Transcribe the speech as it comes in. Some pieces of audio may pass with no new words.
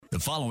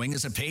following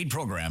is a paid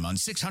program on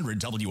 600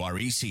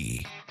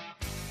 WREC.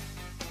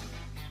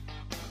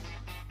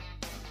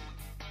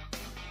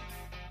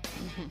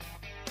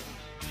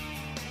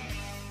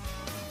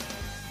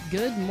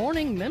 Good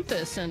morning,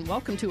 Memphis, and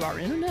welcome to our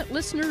internet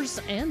listeners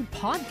and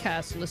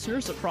podcast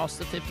listeners across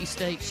the 50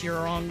 states.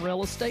 You're on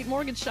Real Estate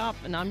Mortgage Shop,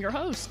 and I'm your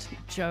host,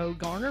 Joe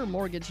Garner,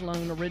 mortgage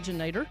loan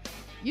originator.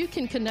 You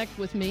can connect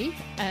with me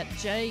at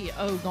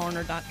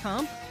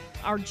jogarner.com.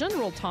 Our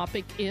general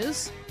topic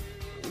is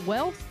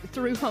wealth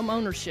through home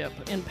ownership,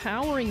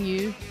 empowering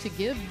you to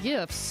give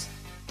gifts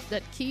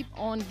that keep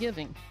on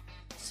giving.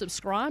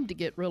 Subscribe to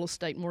get Real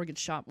Estate Mortgage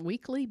Shop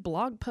weekly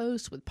blog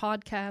posts with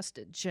podcast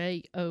at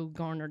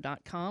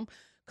jogarner.com.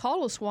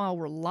 Call us while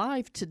we're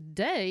live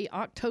today,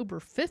 October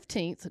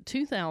 15th,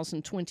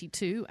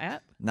 2022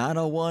 at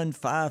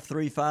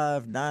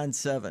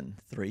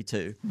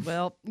 901-535-9732.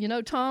 Well, you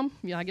know, Tom,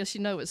 I guess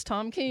you know it's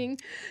Tom King.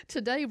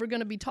 Today we're going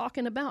to be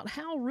talking about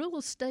how real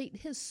estate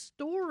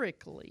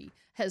historically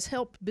has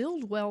helped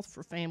build wealth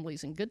for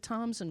families in good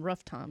times and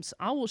rough times.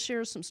 I will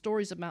share some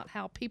stories about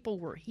how people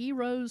were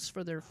heroes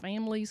for their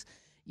families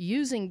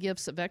using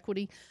gifts of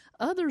equity.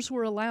 Others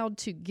were allowed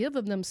to give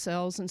of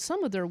themselves and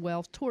some of their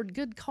wealth toward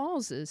good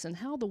causes, and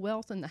how the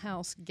wealth in the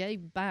house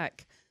gave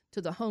back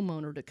to the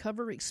homeowner to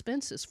cover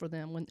expenses for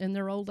them in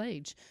their old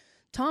age.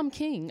 Tom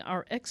King,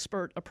 our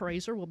expert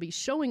appraiser, will be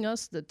showing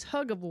us the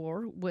tug of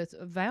war with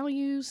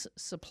values,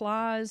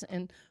 supplies,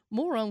 and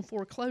more on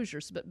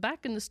foreclosures. But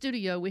back in the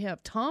studio, we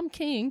have Tom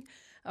King,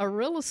 a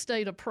real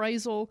estate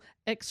appraisal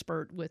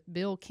expert with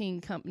Bill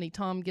King Company.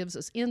 Tom gives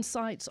us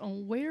insights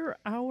on where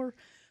our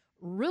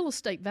real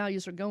estate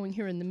values are going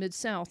here in the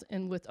Mid-South.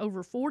 And with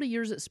over 40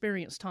 years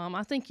experience, Tom,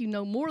 I think you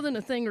know more than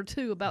a thing or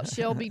two about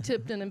Shelby,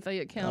 Tipton, and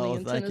Fayette County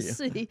in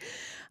Tennessee.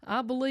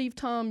 I believe,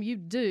 Tom, you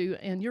do,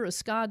 and you're a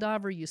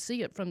skydiver. You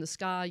see it from the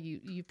sky.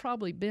 You've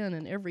probably been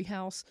in every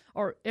house,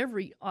 or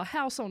a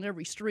house on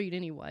every street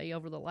anyway,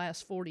 over the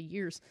last 40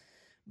 years.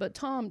 But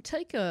Tom,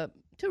 take 2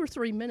 or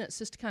 3 minutes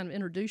just to kind of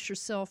introduce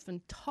yourself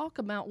and talk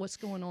about what's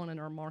going on in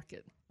our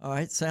market. All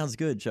right, sounds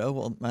good, Joe.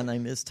 Well, my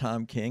name is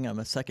Tom King. I'm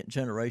a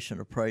second-generation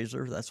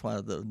appraiser. That's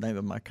why the name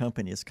of my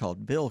company is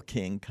called Bill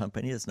King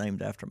Company. It's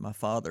named after my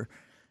father.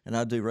 And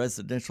I do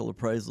residential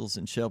appraisals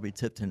in Shelby,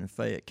 Tipton, and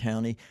Fayette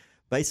County,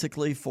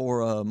 basically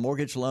for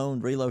mortgage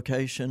loan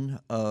relocation,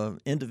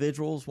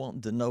 individuals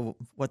wanting to know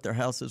what their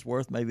house is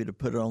worth, maybe to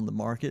put it on the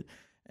market,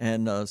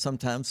 and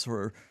sometimes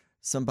for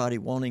somebody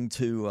wanting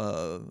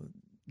to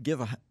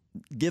give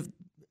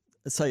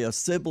say a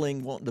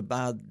sibling wanting to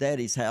buy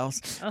daddy's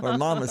house or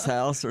mama's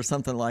house or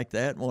something like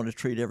that, want to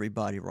treat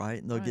everybody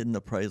right, and they'll get an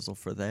appraisal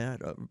for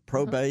that.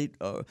 Probate,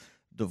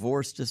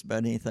 divorce, just about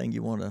anything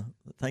you want to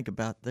think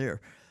about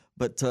there.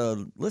 But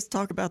let's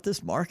talk about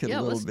this market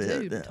a little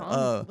bit. Yeah,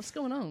 Tom. What's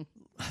going on?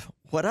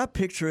 What I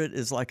picture it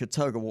is like a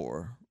tug of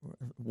war.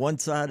 One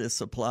side is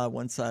supply,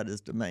 one side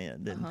is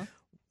demand. And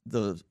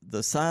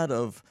the side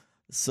of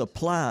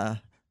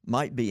supply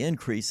might be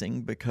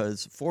increasing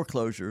because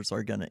foreclosures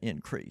are going to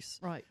increase.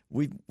 Right.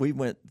 We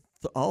went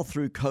all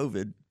through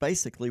COVID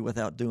basically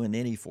without doing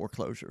any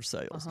foreclosure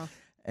sales,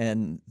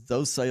 and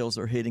those sales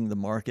are hitting the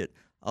market.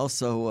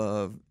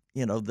 Also,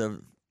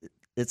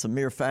 it's a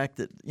mere fact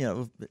that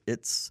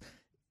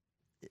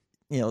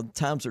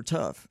times are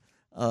tough.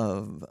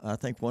 I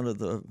think one of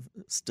the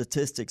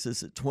statistics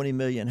is that 20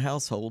 million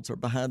households are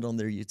behind on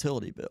their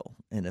utility bill,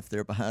 and if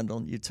they're behind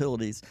on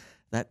utilities,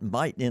 that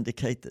might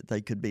indicate that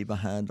they could be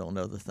behind on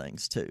other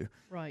things too.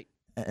 Right.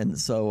 And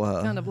so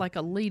kind of like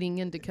a leading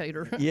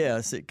indicator.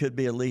 Yes, it could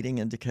be a leading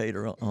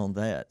indicator on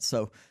that.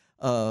 So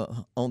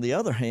on the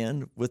other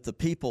hand, with the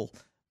people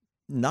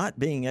not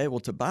being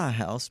able to buy a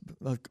house,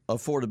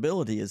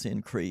 affordability is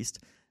increased.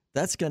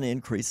 That's going to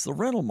increase the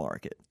rental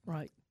market.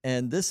 Right.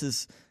 And this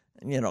is,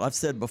 I've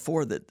said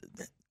before that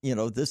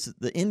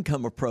the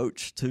income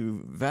approach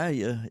to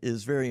value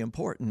is very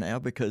important now,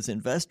 because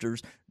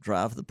investors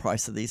drive the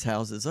price of these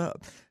houses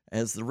up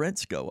as the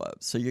rents go up.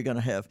 So you're going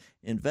to have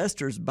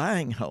investors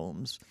buying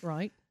homes.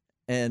 Right.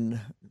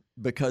 And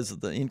because of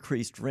the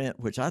increased rent,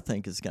 which I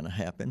think is going to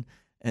happen,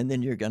 and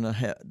then you're going to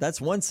have, that's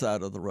one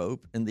side of the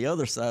rope, and the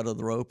other side of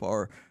the rope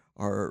are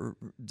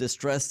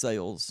distress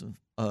sales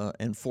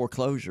and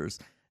foreclosures.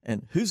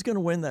 And who's going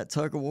to win that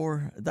tug of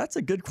war? That's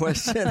a good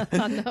question.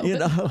 I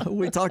know.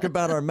 We talk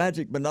about our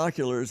magic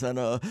binoculars,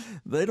 and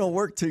they don't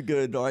work too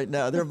good right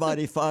now. They're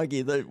mighty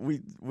foggy. We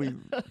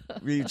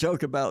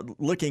joke about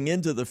looking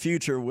into the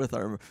future with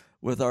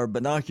our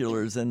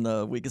binoculars,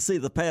 and we can see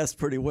the past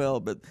pretty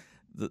well, but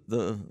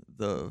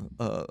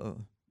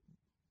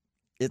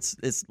it's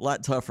a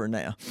lot tougher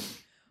now.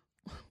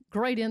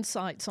 Great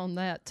insights on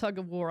that tug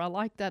of war. I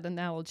like that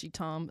analogy,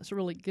 Tom. It's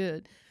really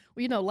good.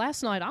 Well,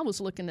 last night I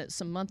was looking at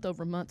some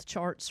month-over-month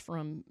charts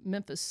from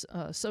Memphis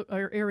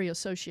Area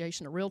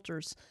Association of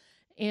Realtors,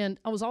 and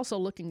I was also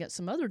looking at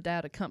some other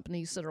data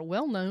companies that are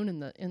well-known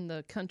in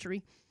the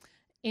country.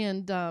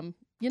 And,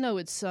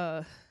 it's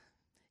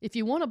if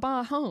you want to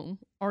buy a home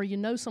or you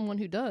know someone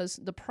who does,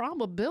 the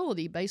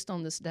probability based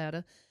on this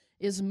data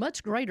is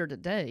much greater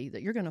today,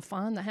 that you're going to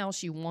find the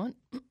house you want.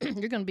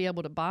 You're going to be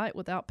able to buy it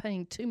without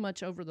paying too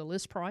much over the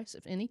list price,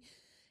 if any.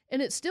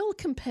 And it's still a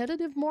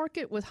competitive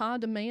market with high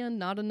demand,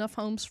 not enough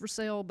homes for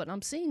sale, but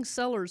I'm seeing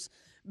sellers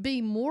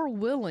be more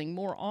willing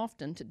more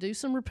often to do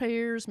some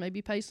repairs,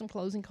 maybe pay some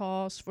closing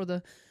costs for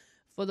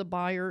the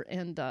buyer.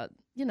 And,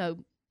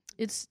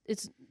 it's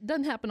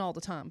doesn't happen all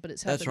the time, but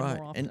it's happening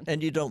more often.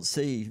 And you don't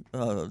see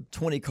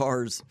 20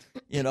 cars,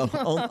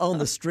 on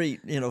the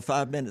street,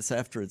 5 minutes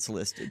after it's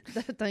listed.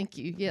 Thank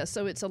you. Yeah,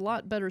 so it's a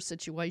lot better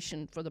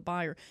situation for the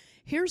buyer.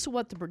 Here's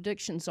what the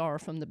predictions are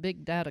from the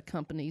big data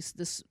companies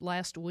this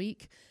last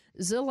week.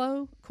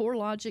 Zillow,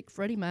 CoreLogic,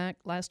 Freddie Mac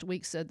last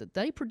week said that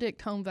they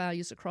predict home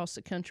values across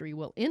the country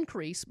will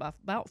increase by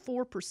about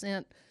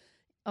 4%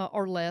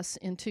 or less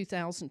in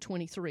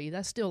 2023.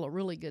 That's still a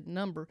really good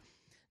number.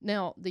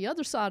 Now, the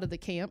other side of the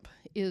camp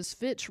is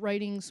Fitch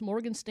Ratings,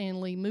 Morgan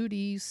Stanley,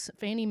 Moody's,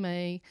 Fannie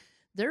Mae.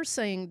 They're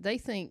saying they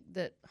think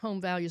that home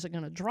values are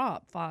going to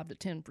drop 5 to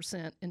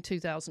 10% in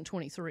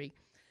 2023.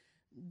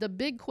 The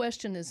big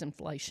question is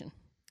inflation.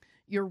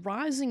 Your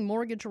rising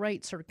mortgage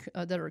rates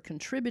that are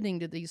contributing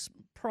to these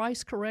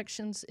price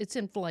corrections. It's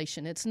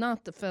inflation. It's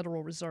not the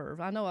Federal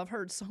Reserve. I know I've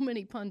heard so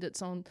many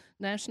pundits on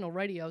national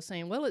radio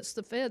saying, well, it's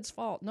the Fed's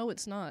fault. No,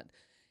 it's not.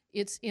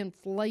 It's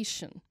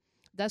inflation.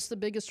 That's the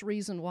biggest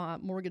reason why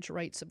mortgage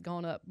rates have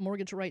gone up.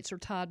 Mortgage rates are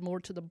tied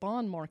more to the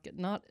bond market,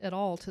 not at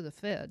all to the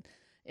Fed.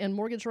 And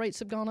mortgage rates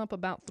have gone up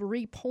about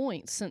 3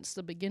 points since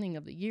the beginning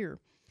of the year.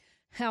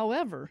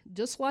 However,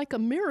 just like a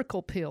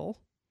miracle pill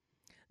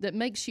that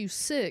makes you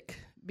sick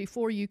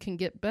before you can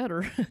get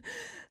better,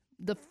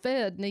 the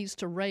Fed needs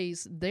to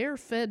raise their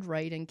Fed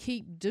rate and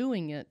keep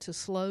doing it to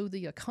slow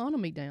the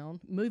economy down,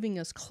 moving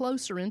us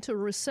closer into a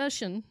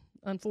recession,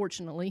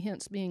 unfortunately,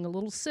 hence being a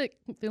little sick,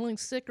 feeling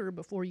sicker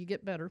before you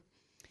get better,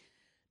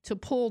 to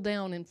pull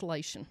down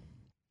inflation.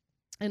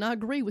 And I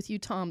agree with you,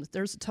 Tom, that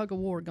there's a tug of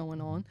war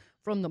going on.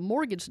 From the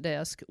mortgage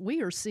desk,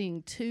 we are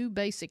seeing two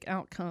basic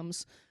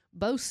outcomes,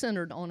 both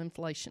centered on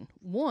inflation.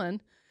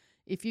 One,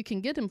 if you can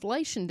get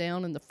inflation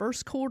down in the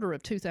first quarter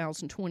of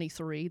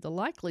 2023, the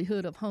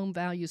likelihood of home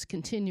values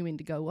continuing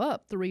to go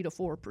up 3 to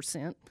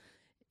 4%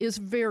 is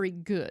very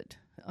good,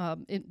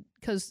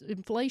 because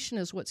inflation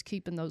is what's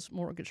keeping those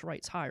mortgage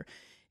rates higher.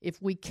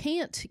 If we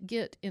can't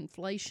get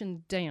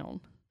inflation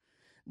down,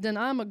 then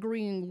I'm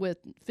agreeing with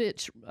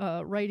Fitch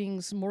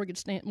Ratings,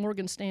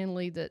 Morgan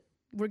Stanley, that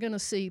we're going to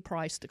see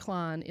price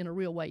decline in a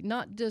real way,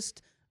 not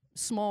just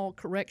small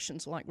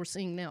corrections like we're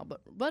seeing now,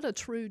 but a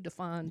true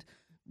defined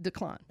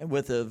decline. And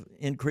with an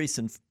increase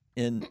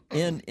in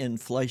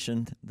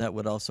inflation, that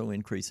would also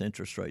increase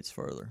interest rates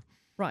further.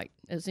 Right,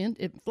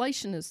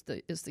 inflation is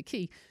the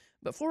key.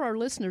 But for our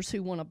listeners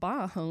who want to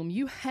buy a home,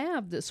 you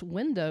have this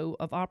window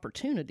of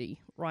opportunity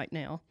right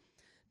now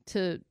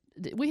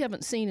we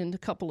haven't seen in a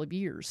couple of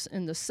years,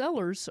 and the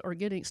sellers are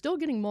still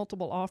getting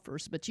multiple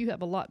offers, but you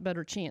have a lot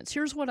better chance.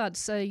 Here's what I'd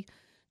say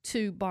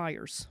to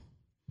buyers.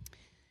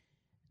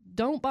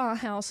 Don't buy a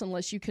house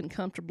unless you can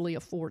comfortably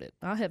afford it.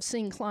 I have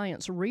seen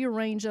clients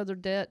rearrange other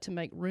debt to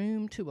make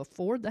room to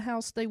afford the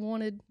house they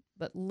wanted,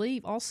 but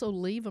also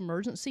leave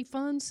emergency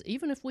funds.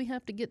 Even if we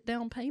have to get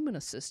down payment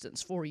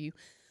assistance for you,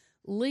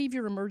 leave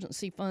your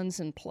emergency funds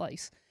in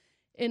place.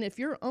 And if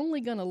you're only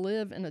going to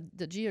live in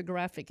the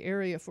geographic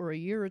area for a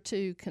year or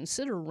two,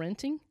 consider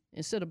renting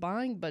instead of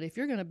buying. But if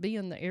you're going to be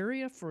in the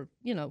area for,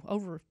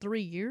 over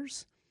 3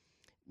 years,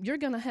 you're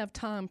going to have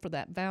time for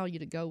that value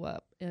to go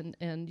up,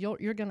 and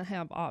you're going to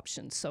have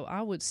options. So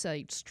I would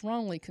say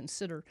strongly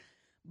consider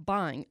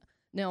buying.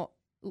 Now,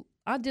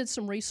 I did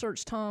some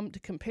research, Tom, to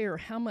compare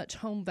how much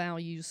home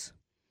values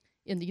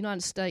in the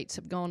United States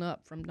have gone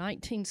up from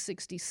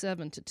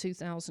 1967 to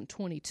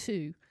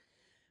 2022.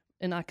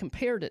 And I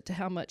compared it to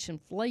how much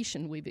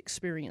inflation we've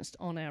experienced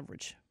on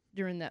average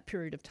during that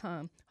period of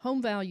time.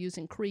 Home values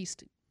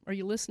increased. Are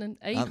you listening?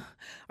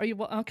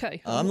 Okay.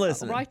 I'm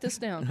listening. Write this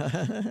down.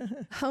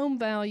 Home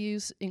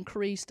values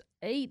increased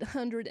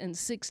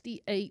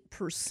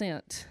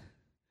 868%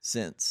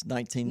 since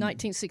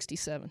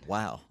 1967.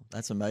 Wow,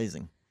 that's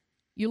amazing.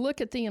 You look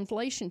at the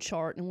inflation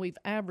chart, and we've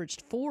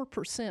averaged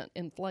 4%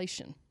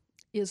 inflation.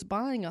 Is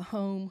buying a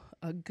home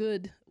a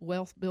good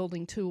wealth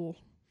building tool?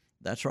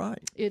 That's right.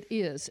 It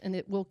is, and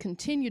it will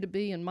continue to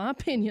be, in my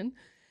opinion.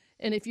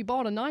 And if you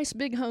bought a nice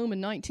big home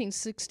in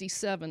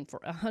 1967 for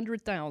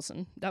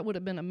 $100,000, that would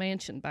have been a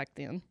mansion back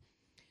then,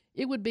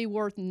 it would be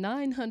worth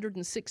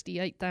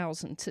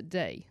 $968,000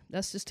 today.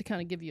 That's just to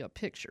kind of give you a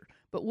picture.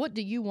 But what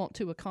do you want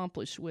to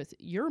accomplish with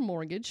your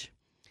mortgage?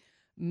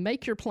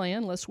 Make your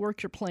plan. Let's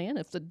work your plan.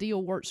 If the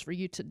deal works for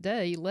you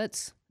today,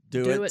 let's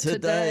do it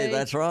today.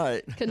 That's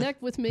right.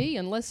 Connect with me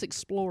and let's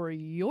explore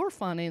your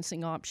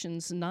financing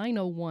options.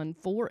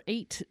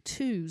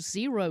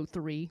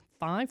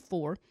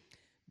 901-482-0354,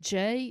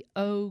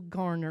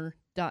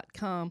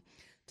 jogarner.com.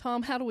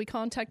 Tom, how do we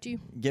contact you?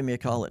 Give me a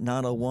call at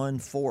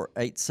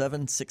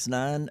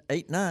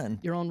 901-487-6989.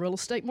 You're on Real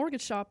Estate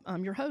Mortgage Shop.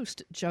 I'm your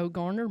host, Joe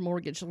Garner,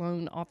 Mortgage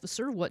Loan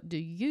Officer. What do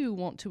you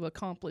want to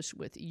accomplish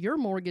with your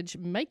mortgage?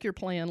 Make your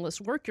plan. Let's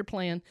work your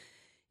plan.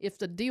 If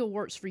the deal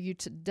works for you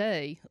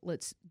today,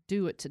 let's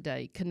do it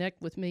today.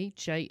 Connect with me,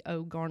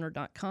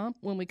 jogarner.com.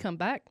 When we come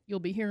back,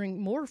 you'll be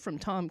hearing more from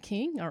Tom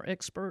King, our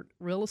expert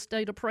real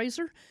estate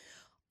appraiser.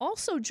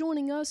 Also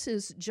joining us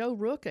is Joe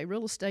Rook, a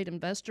real estate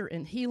investor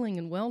and healing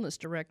and wellness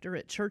director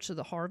at Church of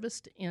the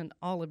Harvest in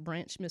Olive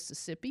Branch,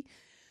 Mississippi.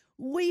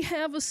 We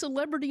have a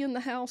celebrity in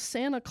the house.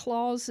 Santa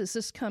Claus has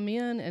just come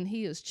in, and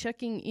he is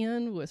checking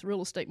in with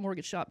Real Estate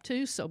Mortgage Shop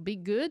too, so be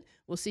good.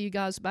 We'll see you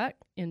guys back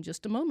in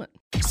just a moment.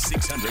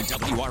 600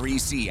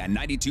 WREC and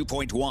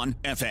 92.1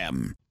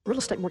 FM. Real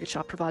Estate Mortgage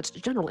Shop provides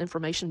general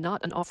information,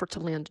 not an offer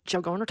to lend.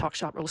 Joe Garner, Talk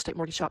Shop Real Estate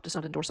Mortgage Shop, does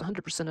not endorse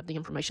 100% of the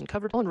information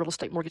covered on Real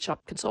Estate Mortgage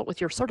Shop. Consult with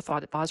your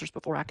certified advisors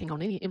before acting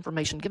on any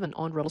information given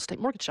on Real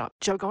Estate Mortgage Shop.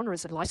 Joe Garner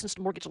is a licensed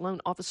mortgage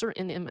loan officer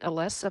in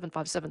MLS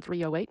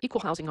 757308,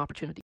 Equal Housing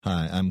Opportunity.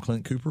 Hi, I'm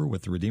Clint Cooper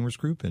with the Redeemers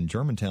Group in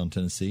Germantown,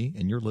 Tennessee,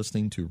 and you're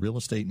listening to Real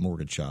Estate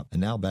Mortgage Shop.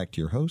 And now back to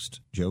your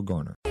host, Joe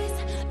Garner.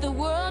 The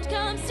world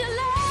comes to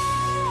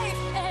life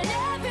and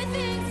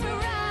everything's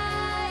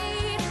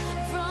right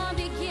from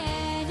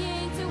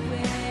beginning to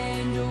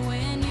end.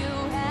 When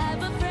you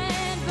have a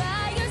friend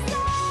by your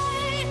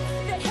side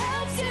that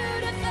helps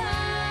you to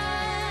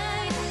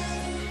find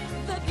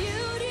the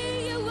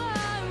beauty you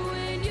are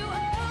when you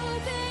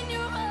open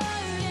your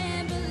heart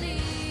and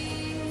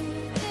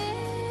believe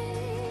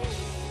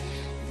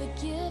in the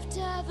gift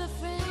of a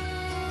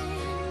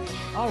friend.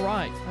 All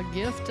right, a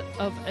gift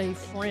of a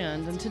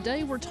friend. And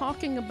today we're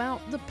talking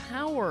about the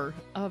power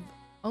of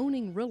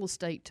owning real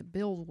estate to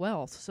build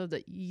wealth so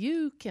that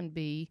you can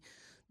be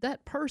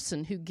that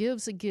person who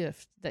gives a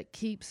gift that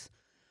keeps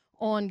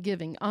on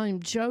giving.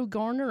 I'm Joe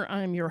Garner.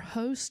 I'm your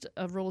host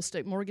of Real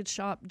Estate Mortgage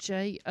Shop.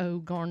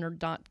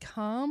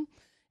 jogarner.com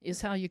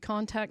is how you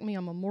contact me.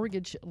 I'm a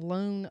mortgage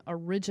loan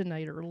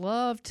originator.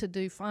 Love to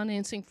do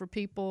financing for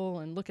people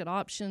and look at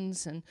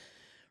options and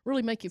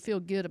really make you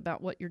feel good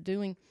about what you're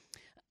doing.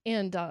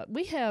 And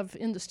we have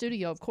in the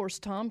studio, of course,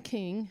 Tom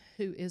King,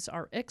 who is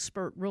our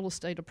expert real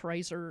estate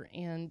appraiser,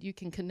 and you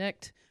can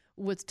connect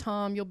with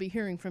Tom. You'll be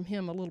hearing from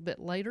him a little bit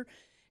later.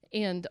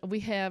 And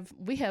we have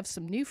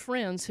some new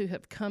friends who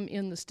have come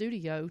in the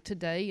studio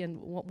today,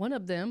 and one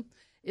of them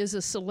is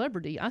a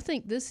celebrity. I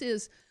think this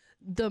is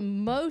the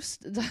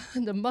most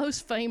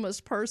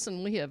famous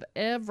person we have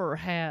ever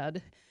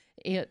had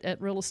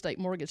at Real Estate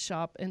Mortgage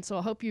Shop, and so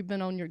I hope you've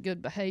been on your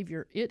good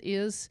behavior. It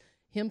is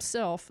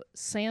himself,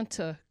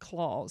 Santa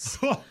Claus.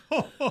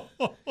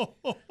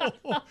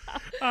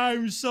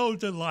 I'm so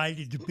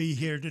delighted to be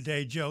here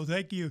today, Joe.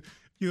 Thank you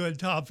and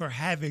Tom for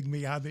having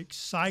me. I'm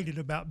excited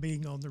about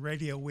being on the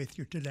radio with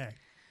you today.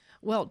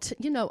 Well,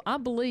 I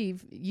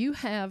believe you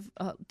have,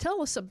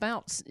 tell us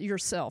about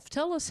yourself.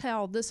 Tell us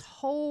how this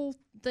whole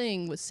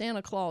thing with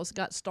Santa Claus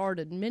got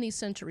started many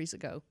centuries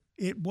ago.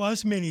 It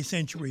was many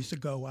centuries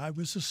ago. I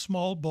was a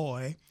small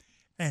boy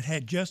and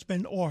had just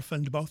been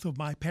orphaned. Both of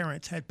my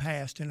parents had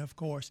passed, and of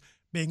course,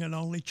 being an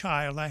only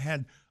child, I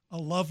had a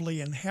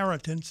lovely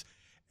inheritance,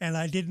 and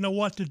I didn't know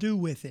what to do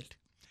with it.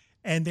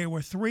 And there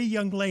were three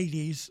young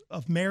ladies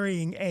of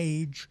marrying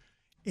age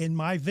in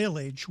my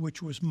village,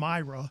 which was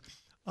Myra,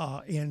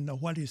 in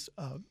what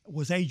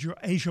was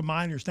Asia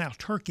Minor, is now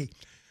Turkey.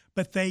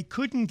 But they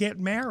couldn't get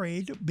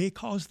married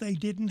because they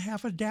didn't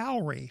have a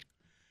dowry.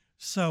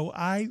 So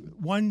I,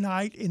 one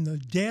night in the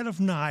dead of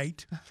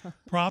night,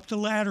 propped a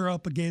ladder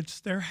up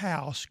against their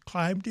house,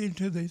 climbed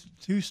into the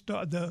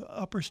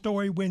upper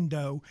story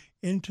window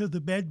into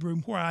the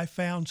bedroom where I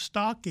found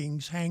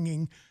stockings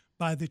hanging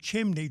by the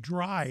chimney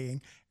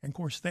drying. And of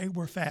course, they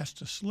were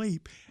fast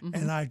asleep. Mm-hmm.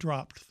 And I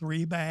dropped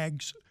 3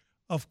 bags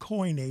of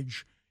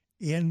coinage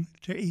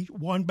into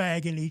one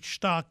bag in each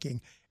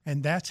stocking.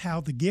 And that's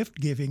how the gift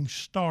giving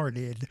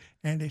started.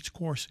 And it's, of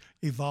course,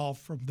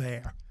 evolved from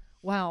there.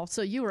 Wow.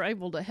 So you were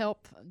able to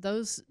help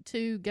those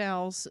two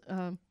gals,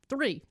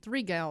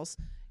 three gals,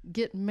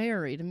 get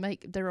married and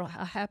make their a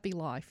happy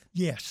life.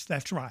 Yes,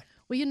 that's right.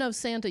 Well,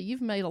 Santa,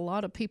 you've made a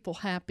lot of people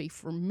happy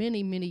for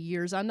many, many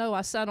years. I know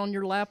I sat on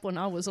your lap when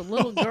I was a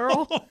little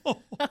girl.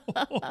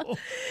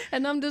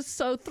 And I'm just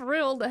so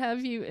thrilled to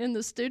have you in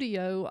the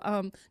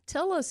studio.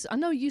 Tell us, I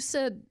know you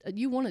said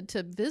you wanted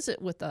to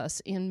visit with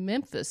us in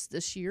Memphis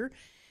this year.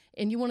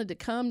 And you wanted to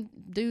come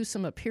do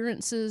some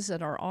appearances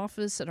at our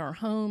office, at our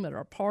home, at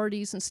our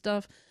parties and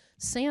stuff.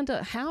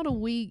 Santa, how do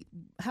we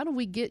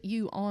get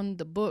you on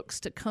the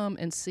books to come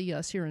and see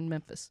us here in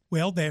Memphis?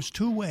 Well, there's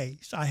 2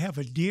 ways. I have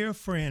a dear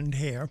friend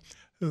here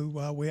who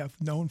we have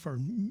known for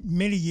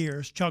many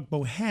years, Chuck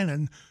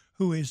Bohannon,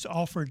 who has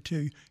offered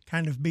to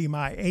kind of be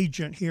my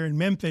agent here in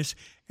Memphis.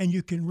 And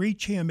you can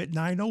reach him at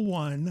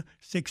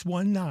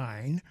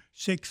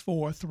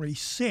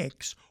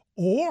 901-619-6436.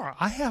 Or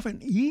I have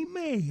an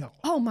email.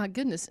 Oh, my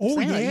goodness. Oh,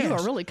 Santa, yes. You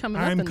are really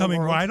coming up in the world. I'm coming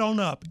right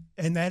on up.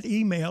 And that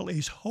email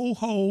is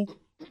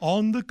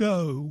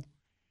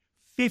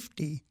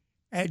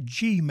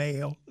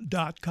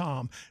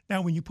hohoonthego50@gmail.com.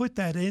 Now, when you put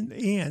that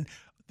in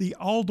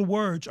all the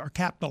words are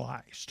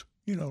capitalized,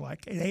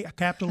 like a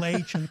capital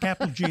H and a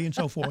capital G and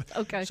so forth.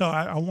 Okay. So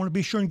I want to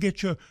be sure and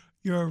get your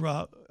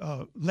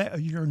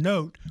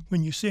note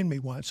when you send me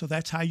one. So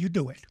that's how you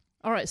do it.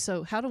 All right,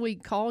 so how do we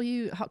call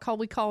you?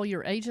 We call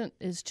your agent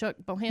is Chuck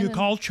Bohannon? You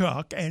call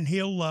Chuck, and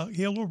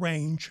he'll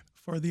arrange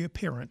for the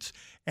appearance.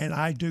 And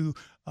I do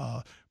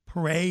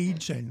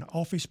parades and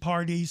office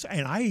parties,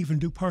 and I even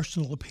do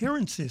personal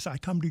appearances. I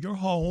come to your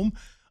home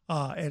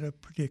at a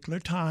particular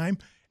time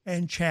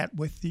and chat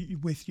with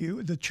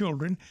you, the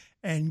children,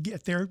 and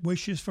get their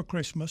wishes for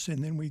Christmas,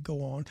 and then we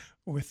go on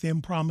with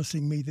them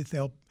promising me that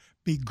they'll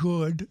be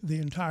good the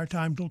entire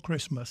time till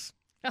Christmas.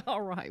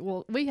 All right.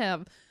 Well, we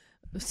have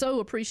so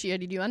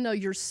appreciated you. I know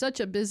you're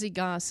such a busy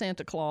guy,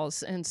 Santa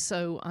Claus, and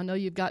so I know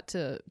you've got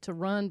to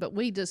run, but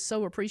we just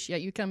so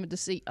appreciate you coming to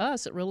see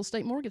us at Real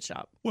Estate Mortgage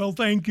Shop. Well,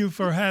 thank you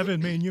for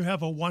having me, and you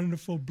have a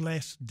wonderful,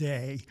 blessed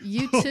day.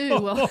 You too.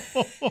 Well,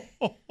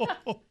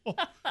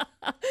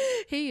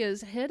 he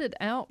is headed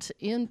out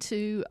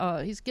into,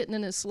 he's getting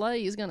in his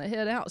sleigh. He's going to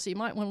head out, so you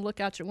might want to look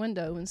out your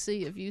window and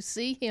see if you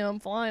see him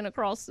flying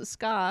across the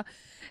sky.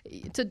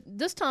 To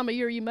this time of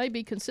year, you may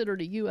be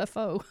considered a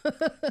UFO.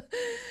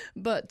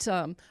 But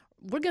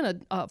we're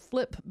going to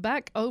flip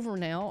back over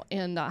now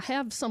and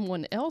have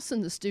someone else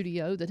in the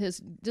studio that has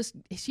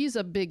she's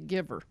a big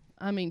giver.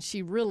 I mean,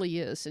 she really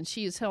is, and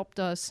she has helped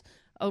us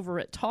over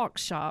at Talk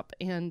Shop,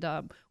 and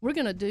we're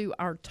going to do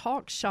our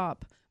Talk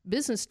Shop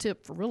business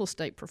tip for real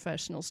estate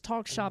professionals.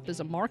 Talk Shop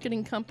is a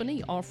marketing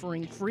company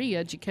offering free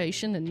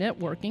education and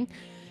networking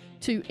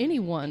to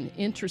anyone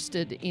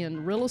interested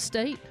in real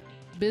estate,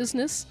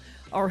 business,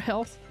 or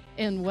health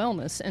and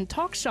wellness. And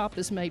Talk Shop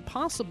is made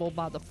possible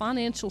by the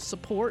financial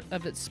support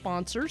of its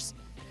sponsors,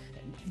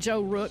 Joe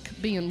Rook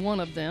being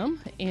one of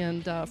them.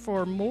 And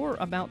for more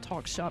about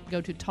Talk Shop, go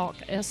to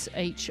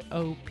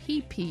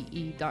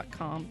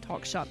talkshoppe.com,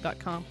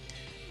 talkshop.com.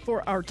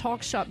 For our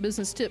Talk Shop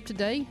business tip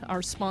today,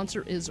 our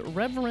sponsor is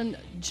Reverend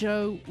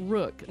Joe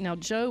Rook. Now,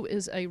 Joe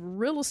is a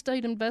real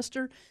estate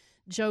investor.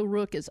 Joe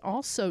Rook is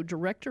also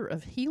Director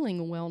of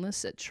Healing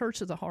Wellness at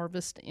Church of the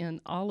Harvest in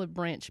Olive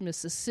Branch,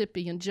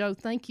 Mississippi. And Joe,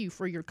 thank you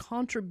for your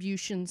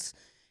contributions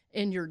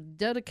and your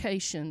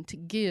dedication to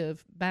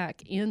give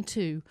back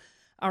into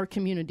our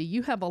community.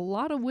 You have a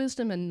lot of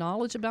wisdom and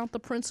knowledge about the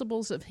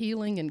principles of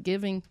healing and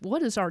giving.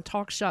 What is our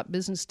Talk Shop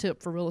business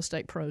tip for real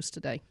estate pros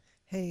today?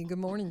 Hey, good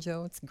morning,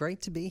 Joe. It's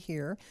great to be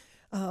here.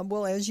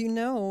 Well, as you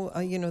know,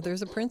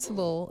 there's a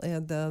principle,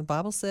 and the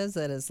Bible says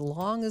that as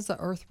long as the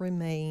earth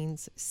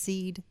remains,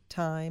 seed,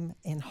 time,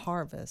 and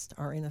harvest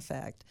are in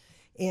effect.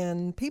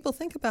 And people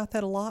think about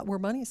that a lot where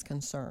money is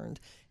concerned.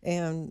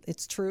 And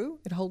it's true.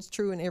 It holds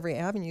true in every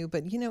avenue.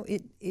 But,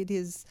 it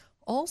is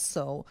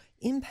also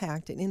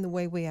impacted in the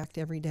way we act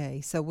every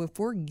day. So if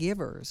we're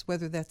givers,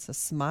 whether that's a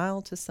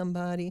smile to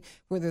somebody,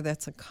 whether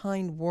that's a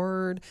kind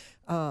word,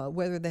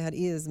 whether that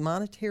is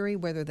monetary,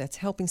 whether that's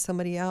helping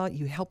somebody out,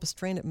 you help a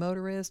stranded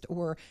motorist,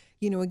 or,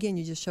 again,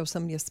 you just show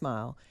somebody a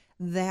smile.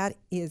 That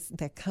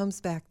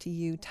comes back to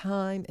you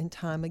time and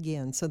time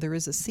again. So there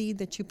is a seed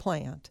that you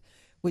plant,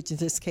 which in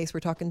this case we're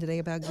talking today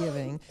about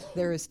giving.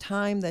 There is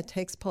time that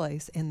takes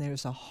place, and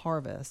there's a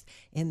harvest,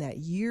 and that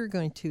you're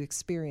going to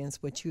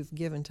experience what you've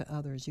given to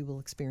others, you will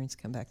experience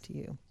come back to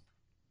you.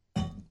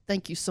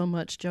 Thank you so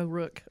much, Joe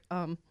Rook.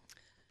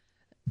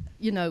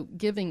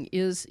 Giving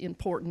is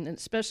important, and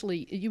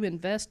especially you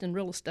invest in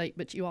real estate,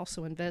 but you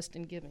also invest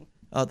in giving.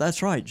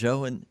 That's right,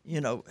 Joe. And,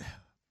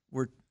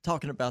 we're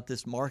talking about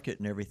this market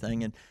and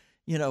everything. And,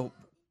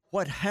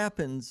 what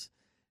happens,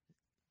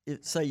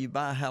 say you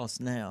buy a house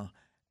now,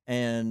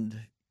 and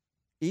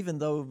even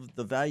though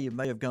the value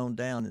may have gone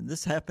down, and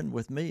this happened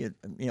with me,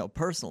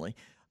 personally,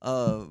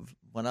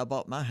 when I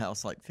bought my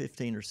house like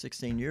 15 or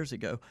 16 years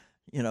ago,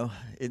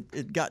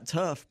 it got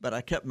tough, but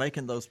I kept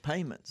making those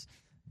payments.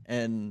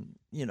 And,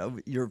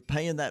 you're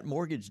paying that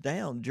mortgage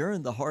down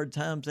during the hard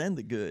times and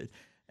the good.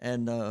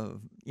 And,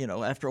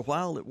 after a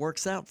while, it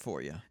works out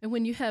for you. And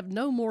when you have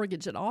no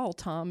mortgage at all,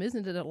 Tom,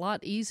 isn't it a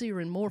lot easier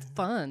and more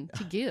fun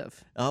to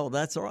give? Oh,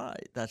 that's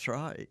right. That's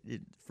right.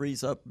 It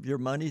frees up your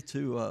money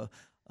to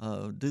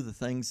do the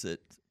things that,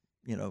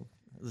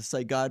 let's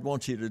say God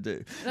wants you to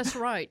do. That's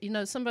right.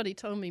 Somebody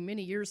told me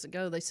many years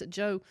ago, they said,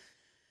 Joe,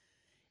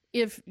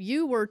 if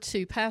you were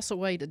to pass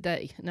away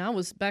today, and I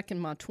was back in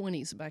my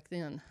 20s back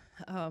then,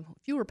 if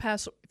you were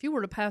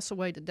to pass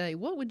away today,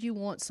 what would you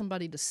want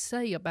somebody to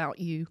say about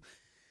you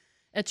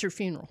at your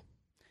funeral?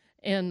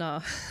 And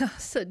I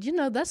said,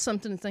 that's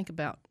something to think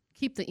about.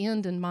 Keep the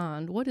end in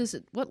mind. What is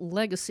it? What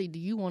legacy do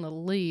you want to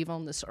leave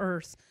on this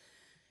earth?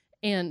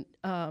 And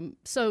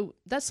so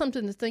that's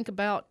something to think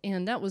about.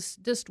 And that was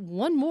just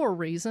one more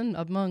reason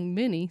among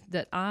many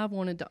that I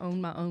wanted to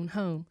own my own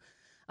home.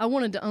 I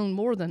wanted to own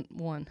more than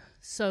one,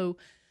 so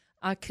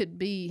I could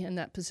be in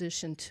that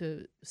position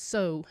to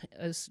sow,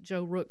 as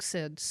Joe Rook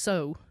said,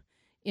 sow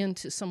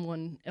into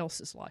someone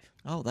else's life.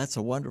 Oh, that's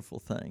a wonderful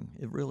thing.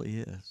 It really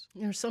is.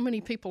 There's so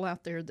many people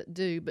out there that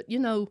do. But,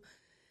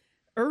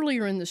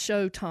 earlier in the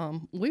show,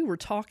 Tom, we were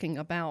talking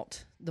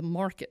about the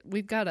market.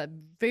 We've got a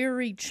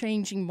very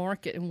changing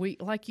market, and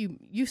like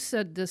you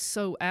said this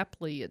so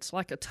aptly, it's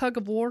like a tug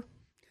of war.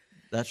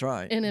 That's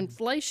right. And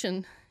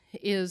inflation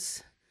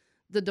is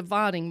the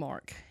dividing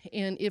mark.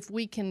 And if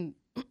we can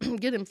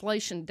get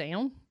inflation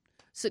down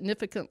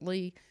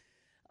significantly,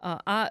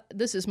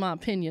 This is my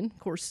opinion. Of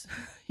course,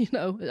 you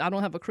know, I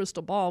don't have a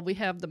crystal ball. We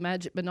have the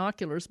magic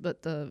binoculars,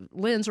 but the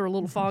lens are a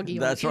little foggy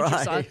on the That's future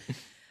right. side.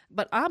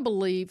 But I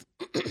believe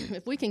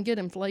if we can get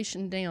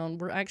inflation down,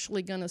 we're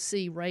actually going to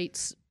see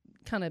rates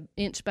kind of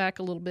inch back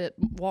a little bit,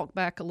 walk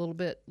back a little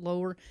bit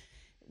lower.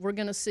 We're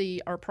going to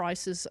see our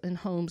prices in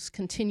homes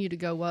continue to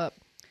go up.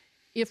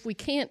 If we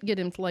can't get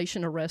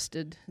inflation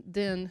arrested,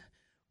 then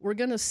we're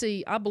going to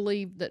see, I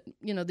believe that,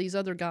 you know, these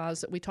other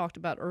guys that we talked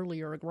about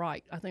earlier are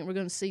right. I think we're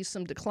going to see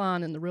some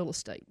decline in the real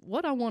estate.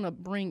 What I want to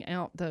bring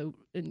out, though,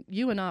 and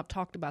you and I have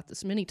talked about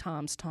this many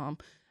times, Tom.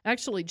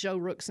 Actually, Joe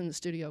Rook's in the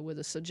studio with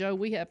us. So, Joe,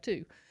 we have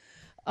too.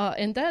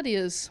 And that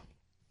is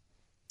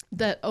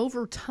that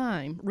over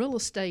time, real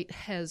estate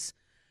has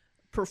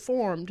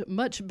performed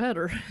much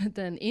better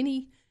than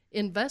any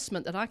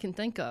investment that I can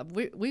think of.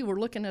 We were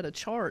looking at a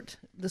chart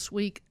this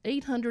week,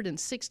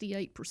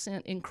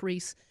 868%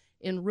 increase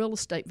in real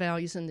estate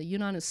values in the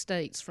United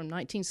States from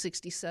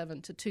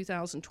 1967 to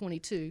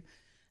 2022,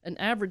 an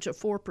average of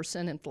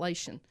 4%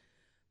 inflation.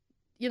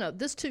 You know,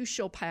 this too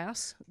shall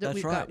pass that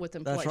we've got with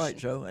inflation. That's right,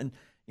 Joe. And,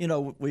 you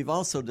know, we've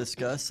also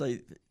discussed,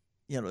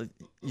 you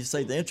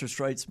say the interest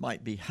rates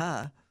might be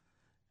high,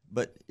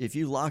 but if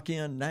you lock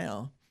in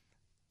now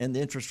and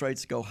the interest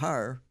rates go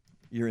higher,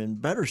 you're in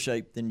better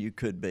shape than you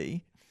could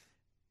be.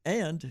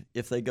 And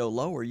if they go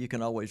lower, you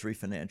can always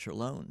refinance your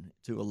loan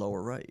to a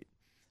lower rate.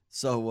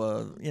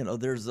 So, you know,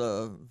 there's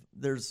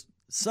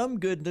some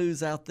good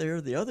news out there.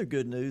 The other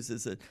good news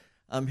is that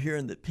I'm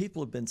hearing that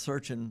people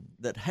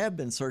that have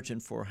been searching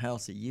for a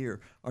house a year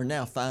are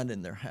now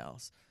finding their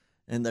house.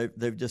 And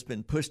they've just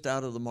been pushed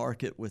out of the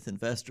market with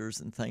investors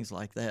and things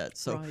like that.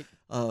 So Right.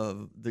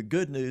 The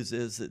good news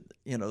is that,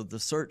 you know, the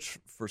search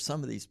for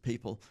some of these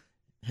people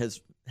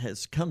has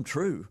come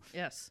true.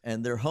 Yes.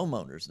 And they're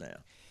homeowners now.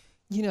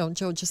 You know,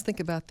 Joe, just think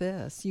about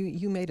this. You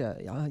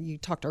you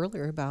talked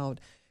earlier about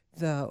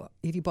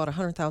if you bought a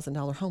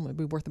 $100,000 home, it'd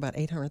be worth about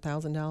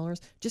 $800,000.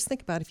 Just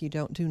think about if you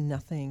don't do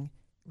nothing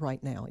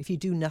right now. If you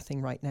do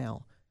nothing right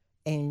now,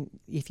 and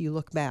if you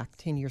look back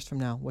 10 years from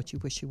now, what you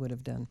wish you would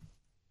have done.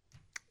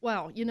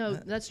 Wow, you know,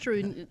 that's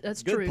true.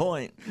 That's Good true.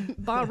 point.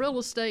 Buy real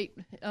estate.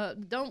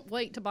 Don't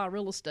wait to buy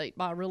real estate.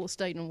 Buy real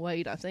estate and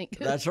wait, I think.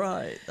 That's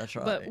right. That's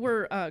right. But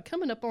we're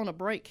coming up on a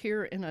break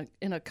here in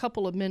a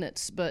couple of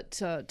minutes. But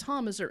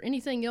Tom, is there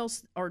anything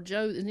else, or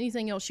Joe, is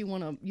anything else you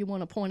want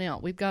to point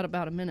out? We've got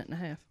about a minute and a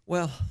half.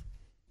 Well,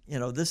 you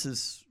know, this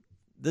is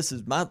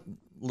my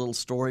little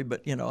story,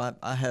 but you know,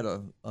 I had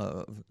a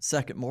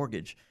second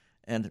mortgage,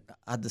 and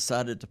I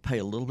decided to pay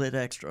a little bit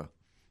extra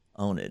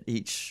on it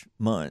each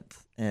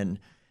month, and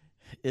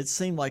it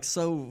seemed like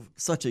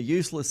such a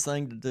useless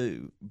thing to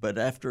do, but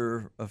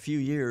after a few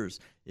years,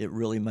 it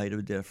really made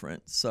a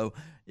difference. So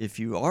if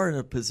you are in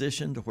a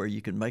position to where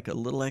you can make a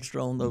little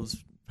extra on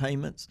those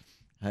payments,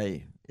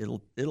 hey,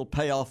 it'll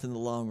pay off in the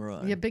long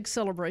run. Yeah, big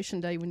celebration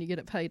day when you get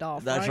it paid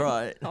off. That's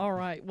right. All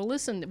right. Well,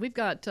 listen, we've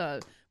got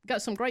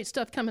some great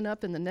stuff coming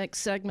up in the next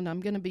segment. I'm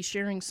going to be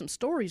sharing some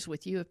stories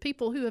with you of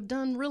people who have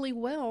done really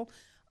well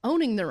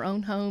owning their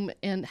own home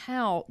and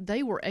how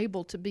they were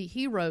able to be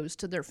heroes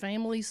to their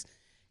families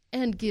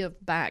and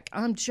give back.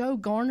 I'm Joe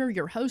Garner,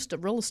 your host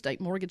of Real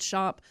Estate Mortgage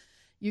Shop.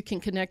 You can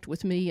connect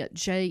with me at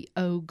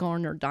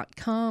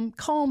jogarner.com.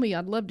 Call me.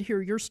 I'd love to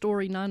hear your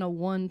story,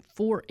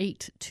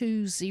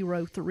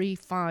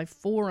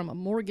 901-482-0354. I'm a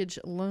mortgage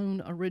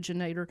loan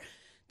originator.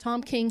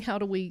 Tom King, how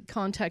do we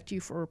contact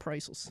you for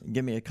appraisals?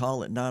 Give me a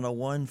call at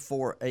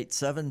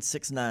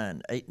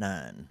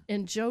 901-487-6989.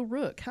 And Joe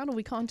Rook, how do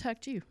we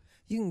contact you?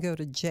 You can go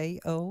to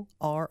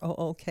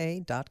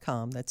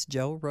JOROOK.com. That's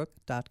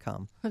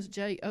JoeRook.com. That's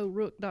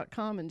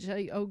JORook.com and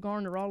J.O.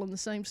 Garner all in the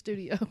same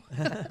studio.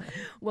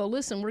 Well,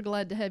 listen, we're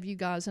glad to have you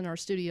guys in our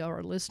studio,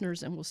 our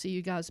listeners, and we'll see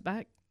you guys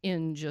back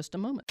in just a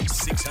moment.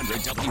 600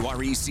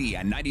 WREC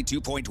and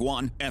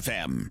 92.1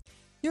 FM.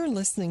 You're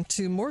listening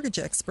to mortgage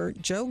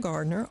expert Joe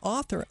Gardner,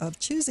 author of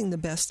Choosing the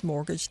Best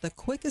Mortgage, the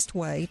Quickest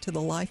Way to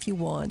the Life You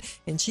Want,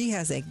 and she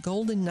has a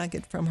golden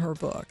nugget from her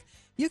book.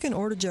 You can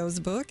order Joe's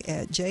book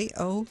at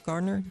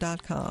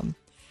jogarner.com.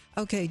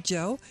 Okay,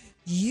 Joe,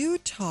 you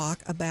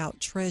talk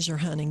about treasure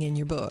hunting in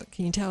your book.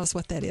 Can you tell us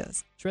what that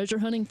is? Treasure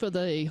hunting for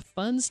the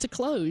funds to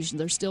close.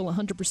 There's still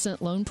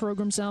 100% loan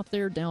programs out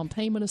there, down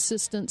payment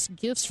assistance,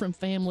 gifts from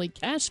family,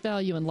 cash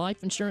value and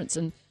life insurance,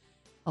 and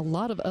a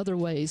lot of other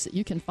ways that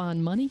you can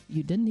find money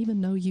you didn't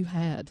even know you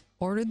had.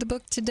 Order the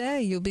book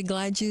today. You'll be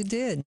glad you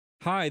did.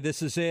 Hi,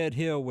 this is Ed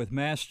Hill with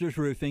Masters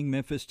Roofing,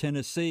 Memphis,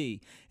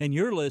 Tennessee, and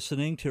you're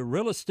listening to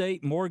Real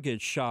Estate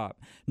Mortgage Shop.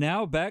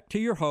 Now back to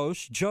your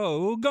host,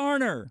 Joe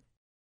Garner.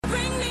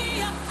 Bring me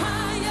a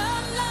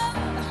higher love.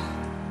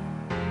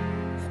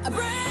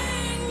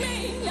 Bring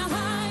me a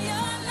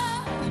higher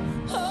love.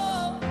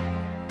 Oh,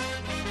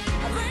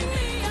 bring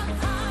me a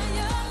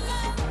higher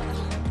love.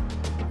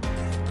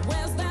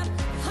 Where's that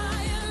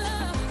higher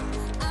love?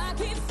 I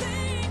keep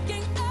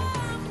thinking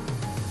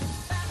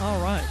of.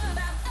 All right.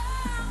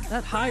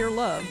 That higher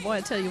love. Boy,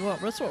 I tell you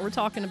what, that's what we're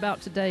talking about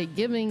today,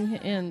 giving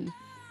and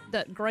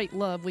that great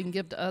love we can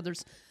give to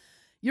others.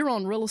 You're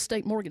on Real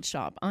Estate Mortgage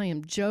Shop. I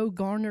am Joe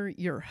Garner,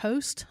 your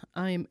host.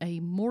 I am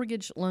a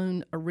mortgage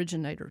loan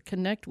originator.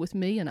 Connect with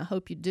me, and I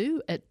hope you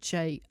do, at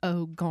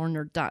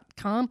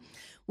jogarner.com.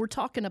 We're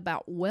talking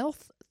about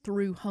wealth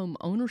through home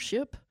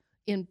ownership,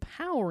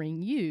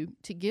 empowering you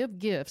to give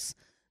gifts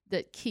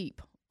that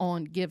keep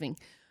on giving.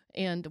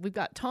 And we've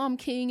got Tom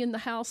King in the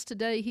house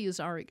today. He is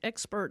our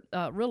expert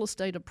real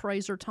estate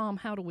appraiser. Tom,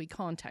 how do we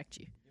contact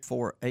you?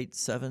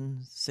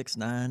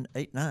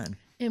 487-6989.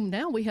 And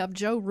now we have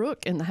Jo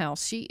Rook in the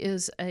house. She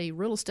is a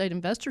real estate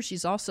investor.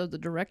 She's also the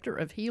director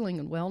of healing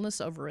and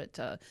wellness over at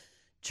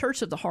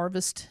Church of the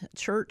Harvest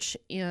Church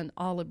in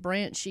Olive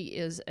Branch. She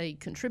is a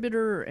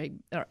contributor, a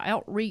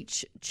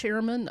outreach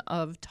chairman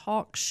of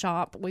Talk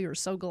Shop. We are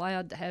so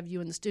glad to have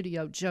you in the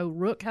studio, Jo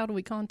Rook. How do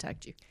we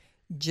contact you?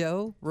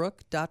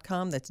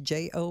 JoRook.com. That's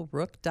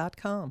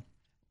JoRook.com.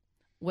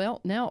 Well,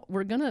 now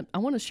I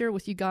want to share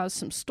with you guys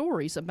some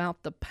stories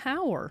about the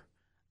power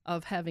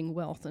of having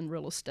wealth in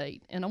real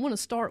estate. And I want to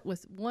start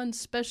with one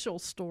special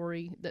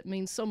story that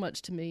means so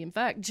much to me. In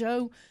fact,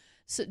 Jo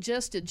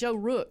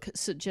Rook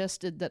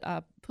suggested that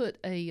I put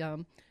a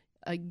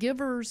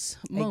giver's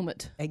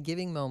moment. A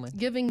giving moment.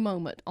 Giving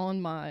moment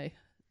on my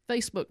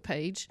Facebook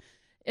page.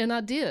 And I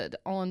did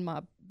on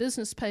my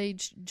business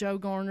page, Joe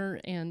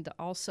Garner, and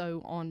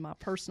also on my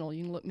personal.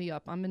 You can look me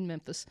up. I'm in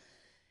Memphis.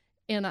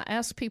 And I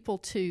asked people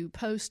to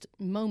post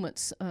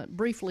moments,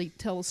 briefly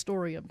tell a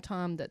story of a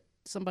time that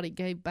somebody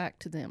gave back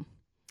to them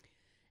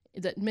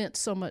that meant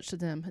so much to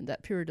them in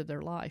that period of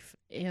their life.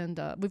 And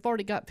we've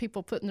already got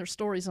people putting their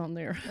stories on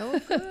there. Oh,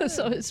 good.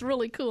 So it's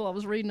really cool. I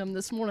was reading them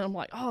this morning. I'm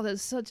like, oh,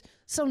 that's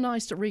so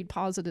nice to read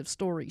positive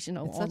stories, It's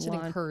online. such an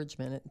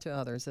encouragement to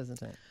others,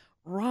 isn't it?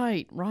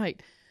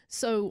 Right.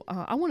 So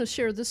I want to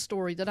share this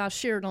story that I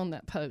shared on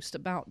that post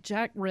about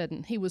Jack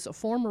Redden. He was a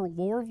former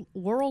World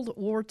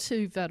War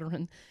II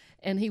veteran,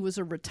 and he was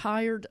a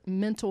retired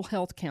mental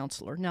health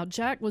counselor. Now,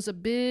 Jack was a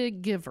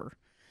big giver.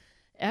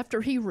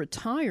 After he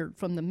retired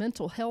from the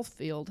mental health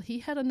field, he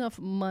had enough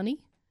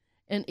money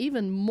and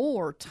even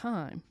more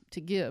time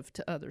to give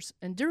to others.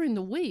 And during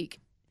the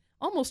week,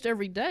 almost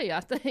every day,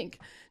 I think,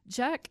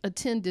 Jack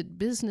attended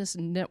business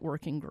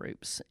networking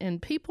groups. And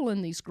people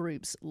in these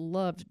groups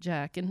loved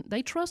Jack, and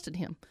they trusted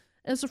him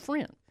as a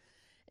friend.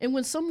 And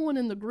when someone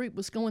in the group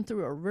was going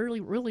through a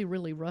really, really,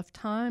 really rough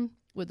time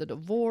with a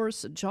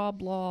divorce, a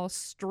job loss,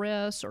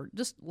 stress, or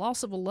just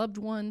loss of a loved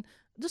one,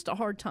 just a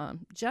hard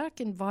time,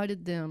 Jack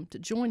invited them to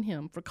join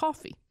him for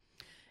coffee.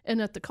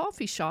 And at the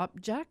coffee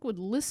shop, Jack would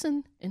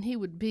listen and he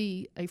would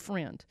be a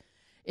friend.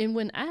 And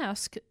when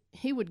asked,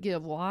 he would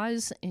give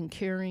wise and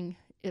caring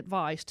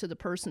advice to the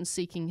person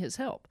seeking his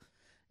help.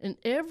 And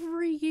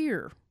every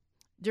year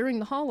during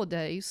the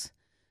holidays,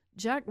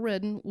 Jack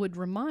Redden would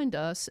remind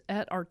us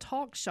at our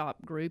Talk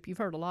Shop group. You've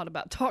heard a lot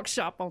about Talk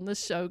Shop on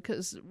this show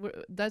because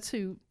that's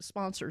who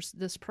sponsors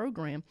this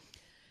program.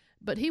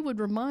 But he would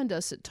remind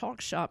us at Talk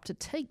Shop to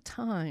take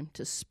time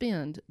to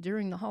spend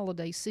during the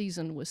holiday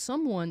season with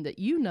someone that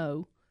you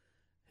know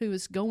who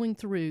is going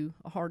through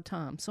a hard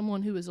time,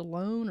 someone who is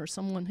alone or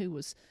someone who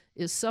is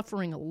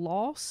suffering a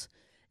loss.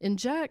 And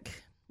Jack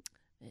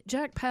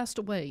passed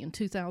away in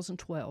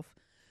 2012,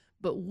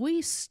 but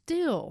we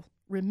still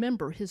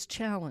remember his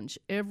challenge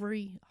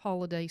every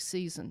holiday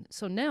season.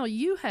 So now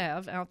you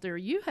have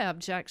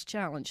Jack's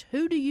challenge.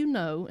 Who do you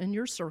know in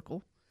your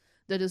circle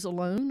that is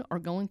alone or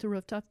going through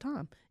a tough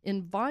time?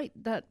 Invite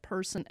that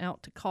person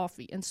out to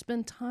coffee and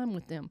spend time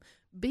with them.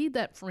 Be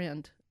that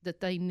friend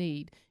that they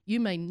need. You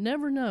may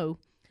never know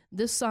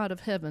this side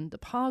of heaven the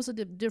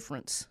positive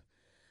difference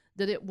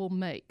that it will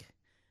make.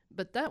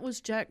 But that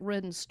was Jack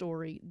Redden's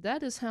story.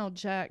 That is how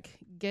Jack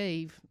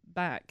gave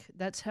back.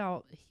 That's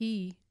how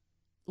he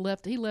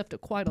left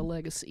quite a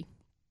legacy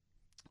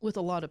with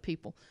a lot of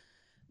people.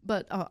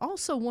 But I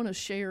also want to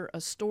share a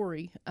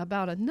story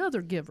about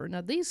another giver. Now,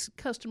 these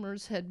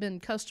customers had been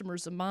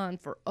customers of mine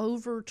for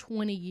over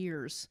 20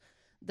 years.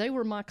 They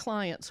were my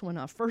clients when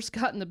I first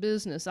got in the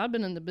business. I've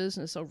been in the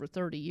business over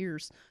 30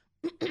 years.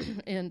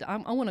 And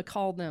I want to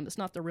call them, it's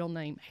not their real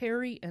name,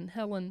 Harry and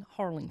Helen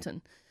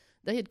Harlington.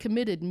 They had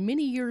committed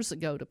many years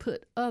ago to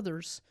put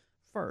others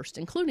first,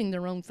 including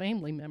their own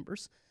family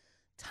members.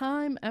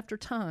 Time after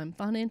time,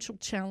 financial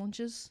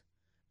challenges,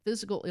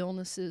 physical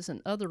illnesses,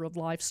 and other of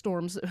life's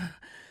storms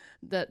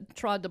that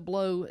tried to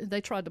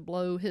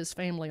blow his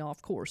family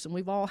off course. And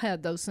we've all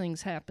had those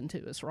things happen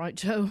to us, right,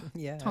 Joe?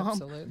 Yeah, Tom?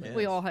 absolutely. Yes.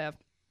 We all have.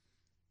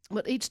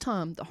 But each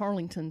time, the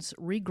Harlingtons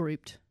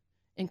regrouped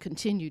and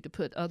continued to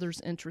put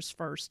others' interests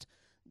first.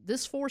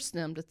 This forced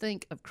them to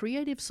think of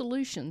creative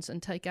solutions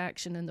and take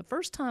action. And the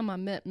first time I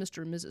met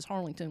Mr. and Mrs.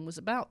 Harlington was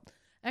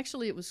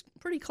it was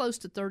pretty close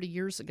to 30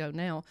 years ago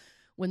now,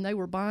 when they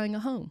were buying a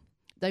home.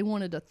 They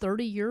wanted a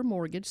 30-year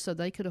mortgage so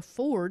they could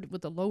afford,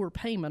 with a lower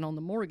payment on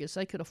the mortgage,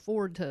 they could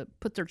afford to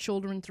put their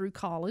children through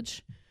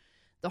college.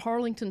 The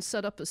Harlingtons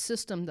set up a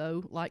system,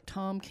 though, like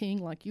Tom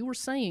King, like you were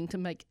saying, to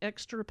make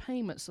extra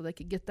payments so they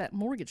could get that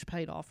mortgage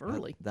paid off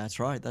early. That's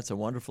right. That's a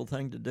wonderful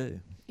thing to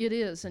do. It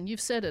is, and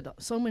you've said it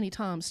so many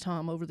times,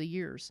 Tom, over the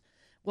years.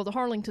 Well, the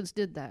Harlingtons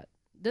did that.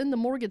 then the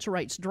mortgage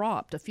rates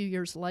dropped a few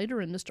years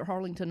later, and Mr.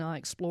 Harlington and I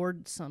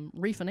explored some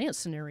refinance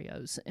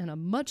scenarios and a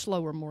much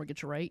lower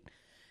mortgage rate,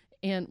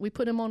 and we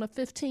put him on a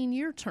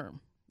 15-year term.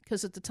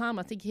 Because at the time,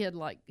 I think he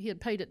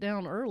had paid it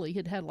down early.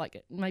 He'd had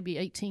like maybe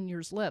 18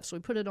 years left. So we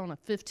put it on a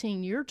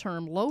 15-year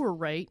term, lower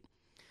rate,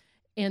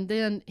 and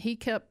then he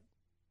kept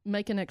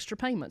making extra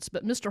payments.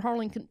 But Mr.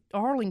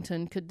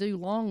 Harlington could do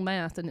long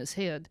math in his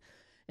head.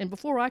 And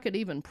before I could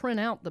even print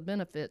out the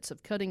benefits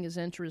of cutting his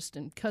interest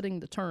and cutting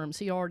the terms,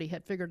 he already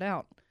had figured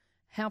out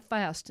how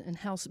fast and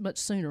how much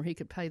sooner he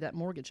could pay that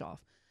mortgage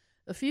off.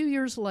 A few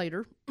years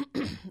later,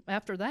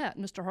 after that,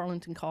 Mr.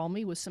 Harlington called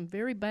me with some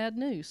very bad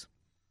news.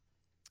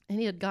 And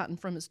he had gotten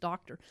from his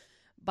doctor.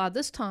 By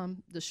this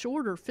time, the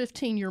shorter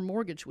 15-year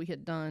mortgage we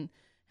had done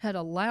had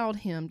allowed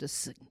him to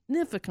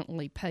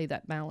significantly pay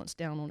that balance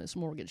down on his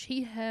mortgage.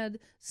 He had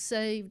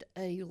saved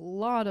a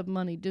lot of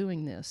money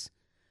doing this.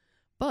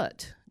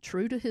 But,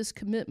 true to his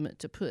commitment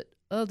to put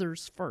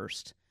others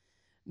first,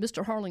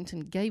 Mr.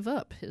 Harlington gave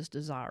up his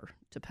desire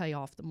to pay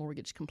off the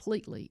mortgage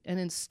completely, and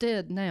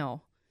instead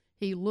now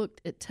he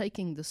looked at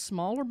taking the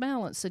smaller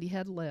balance that he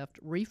had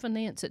left,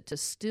 refinance it to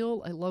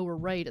still a lower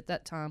rate at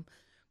that time,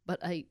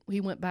 but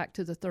he went back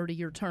to the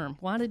 30-year term.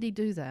 Why did he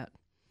do that?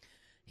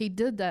 He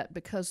did that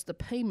because the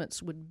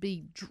payments would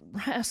be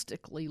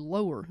drastically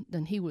lower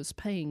than he was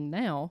paying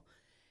now,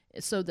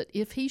 so that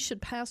if he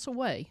should pass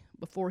away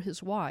before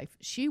his wife,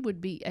 she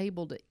would be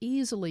able to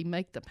easily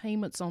make the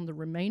payments on the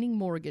remaining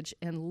mortgage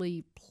and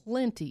leave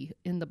plenty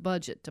in the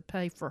budget to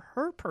pay for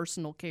her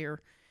personal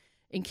care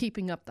and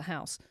keeping up the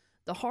house.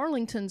 The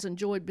Harlingtons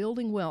enjoyed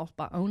building wealth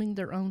by owning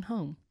their own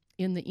home.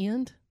 In the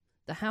end,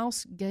 the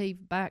house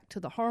gave back to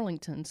the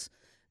Harlingtons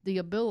the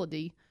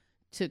ability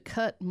to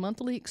cut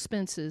monthly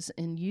expenses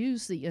and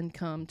use the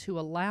income to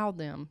allow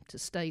them to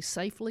stay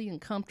safely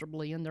and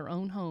comfortably in their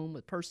own home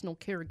with personal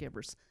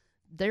caregivers.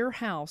 Their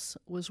house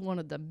was one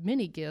of the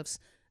many gifts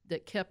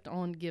that kept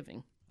on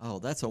giving. Oh,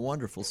 that's a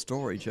wonderful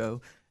story,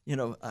 Joe. You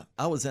know,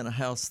 I was in a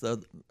house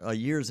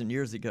years and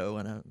years ago,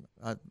 and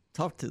I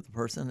talked to the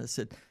person and I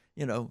said,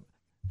 you know,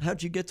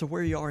 how'd you get to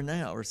where you are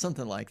now, or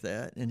something like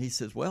that? And he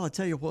says, well, I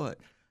tell you what,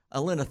 I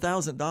lent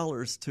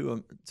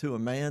 $1,000 to a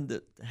man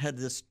that had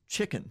this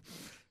chicken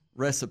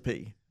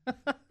recipe.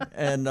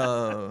 And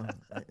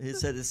he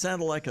said it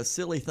sounded like a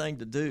silly thing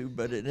to do,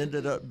 but it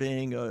ended up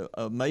being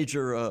a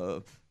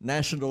major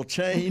national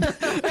chain.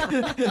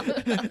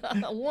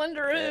 I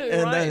wonder who,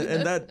 and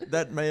right?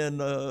 That man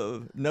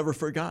never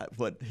forgot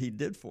what he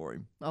did for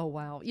him. Oh,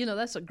 wow. You know,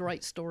 that's a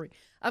great story.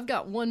 I've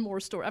got one more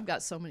story. I've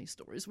got so many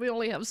stories. We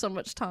only have so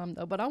much time,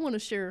 though, but I want to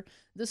share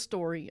this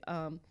story.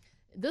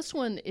 This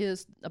one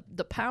is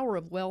the power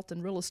of wealth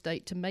and real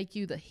estate to make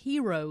you the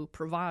hero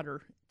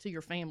provider to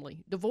your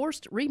family.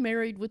 Divorced,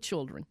 remarried with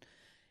children.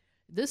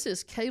 This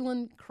is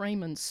Kaylin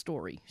Craman's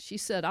story. She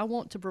said, I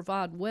want to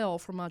provide well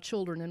for my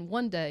children and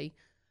one day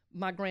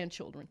my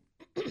grandchildren.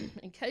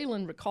 And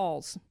Kaylin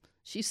recalls,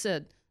 she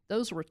said,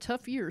 those were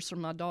tough years for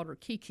my daughter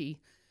Kiki.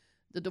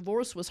 The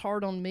divorce was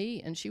hard on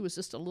me, and she was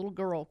just a little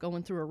girl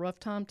going through a rough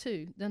time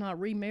too. Then I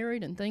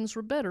remarried and things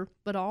were better,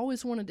 but I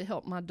always wanted to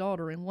help my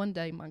daughter and one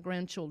day my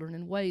grandchildren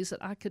in ways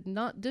that I could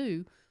not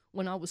do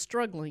when I was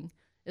struggling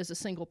as a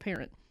single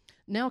parent.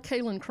 Now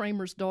Kaylin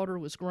Kramer's daughter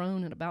was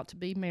grown and about to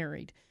be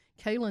married.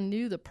 Kaylin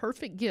knew the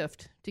perfect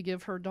gift to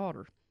give her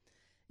daughter.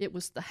 It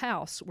was the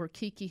house where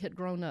Kiki had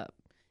grown up.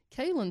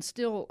 Kaylin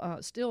still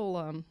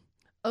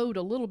owed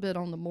a little bit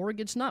on the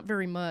mortgage, not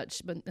very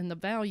much, and the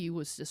value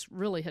was just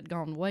really had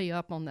gone way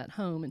up on that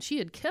home. And she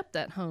had kept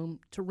that home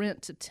to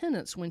rent to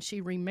tenants when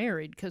she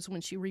remarried, because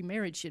when she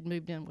remarried, she had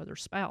moved in with her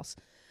spouse.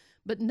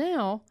 But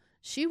now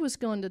she was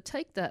going to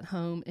take that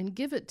home and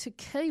give it to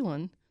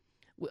Kaylin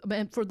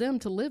and for them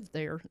to live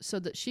there so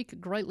that she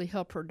could greatly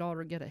help her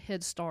daughter get a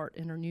head start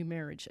in her new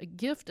marriage. A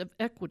gift of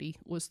equity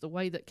was the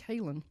way that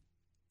Kaylin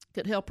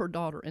could help her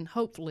daughter and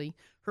hopefully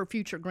her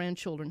future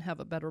grandchildren have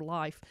a better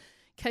life.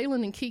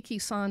 Kaylin and Kiki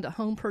signed a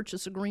home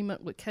purchase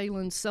agreement with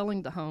Kaylin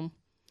selling the home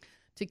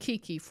to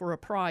Kiki for a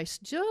price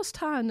just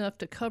high enough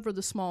to cover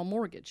the small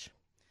mortgage.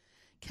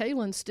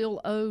 Kaylin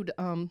still owed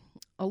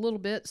a little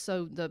bit,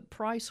 so the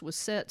price was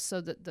set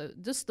so that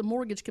the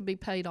mortgage could be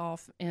paid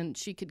off and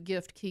she could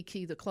gift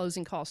Kiki the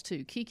closing costs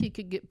too. Kiki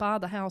could buy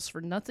the house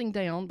for nothing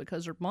down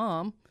because her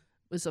mom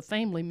was a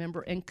family member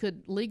and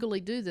could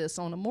legally do this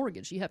on a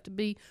mortgage. You have to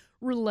be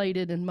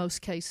related in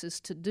most cases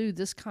to do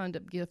this kind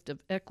of gift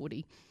of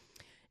equity.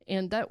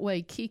 And that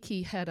way,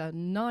 Kiki had a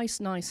nice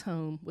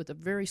home with a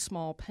very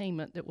small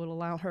payment that would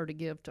allow her to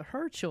give to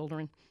her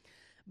children.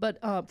 But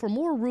for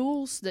more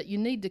rules that you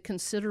need to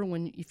consider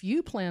if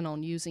you plan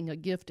on using a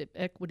gift of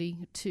equity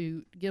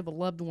to give a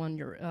loved one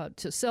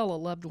to sell a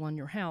loved one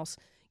your house,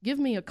 give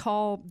me a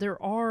call.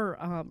 There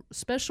are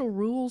special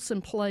rules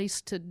in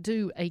place to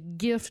do a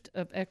gift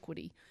of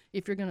equity.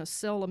 If you're going to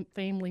sell a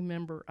family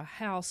member a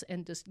house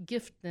and just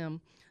gift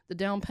them the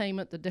down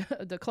payment,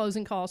 the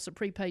closing costs, the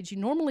prepaid, you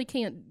normally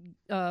can't.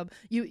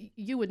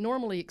 You would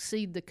normally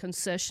exceed the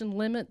concession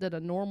limit that a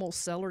normal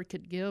seller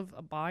could give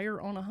a buyer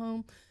on a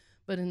home.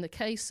 But in the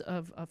case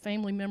of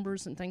family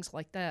members and things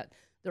like that,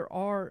 there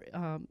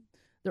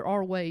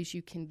are ways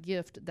you can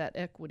gift that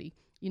equity.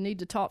 You need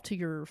to talk to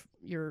your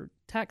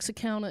tax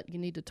accountant. You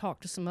need to talk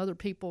to some other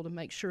people to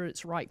make sure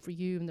it's right for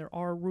you, and there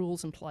are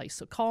rules in place.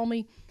 So call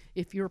me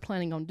if you're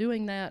planning on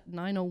doing that,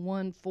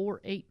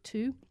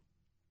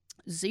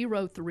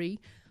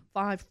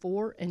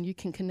 901-482-0354, and you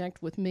can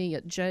connect with me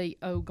at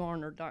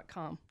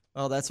jogarner.com.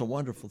 Oh, that's a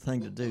wonderful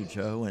thing to do,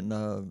 Joe. And,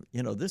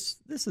 this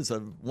is a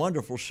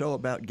wonderful show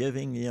about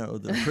giving.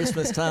 The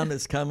Christmas time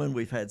is coming.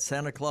 We've had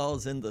Santa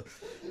Claus in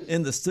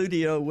the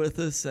studio with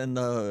us, and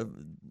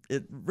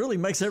it really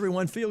makes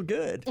everyone feel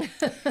good.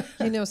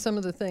 Some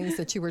of the things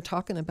that you were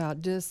talking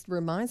about just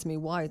reminds me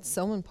why it's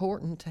so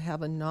important to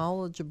have a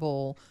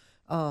knowledgeable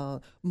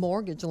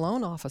mortgage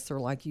loan officer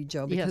like you,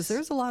 Joe, because Yes.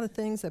 there's a lot of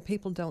things that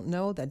people don't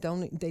know, that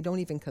they don't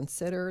even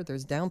consider.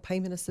 There's down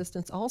payment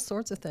assistance, all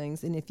sorts of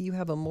things. And if you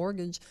have a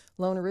mortgage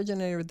loan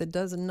originator that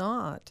does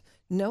not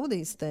know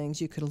these things,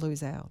 you could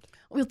lose out.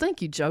 Well,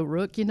 thank you, Joe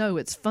Rook.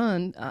 It's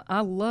fun.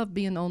 I love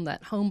being on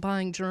that home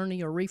buying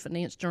journey or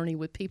refinance journey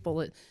with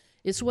people.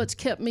 It's what's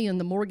kept me in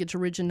the mortgage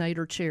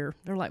originator chair.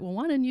 They're like, well,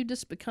 why didn't you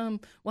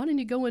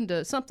go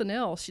into something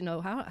else?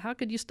 How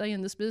could you stay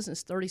in this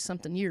business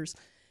 30-something years?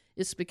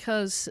 It's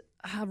because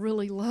I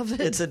really love it.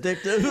 It's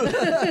addictive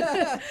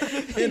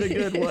in a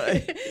good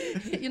way.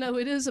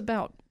 It is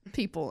about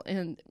people.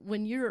 And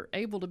when you're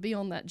able to be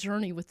on that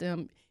journey with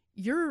them,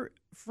 you're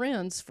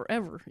friends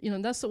forever.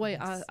 That's the way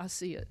I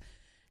see it.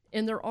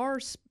 And there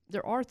are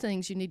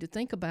things you need to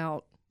think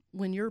about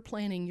when you're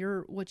planning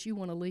what you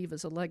want to leave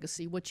as a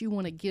legacy, what you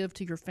want to give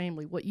to your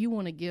family, what you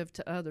want to give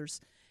to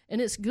others.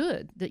 And it's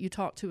good that you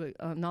talk to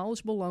a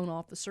knowledgeable loan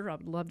officer. I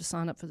would love to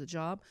sign up for the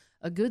job.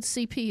 A good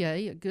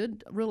CPA, a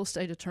good real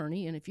estate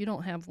attorney, and if you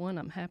don't have one,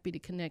 I'm happy to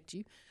connect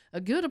you.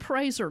 A good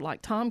appraiser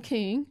like Tom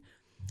King.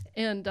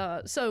 And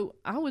so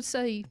I would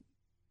say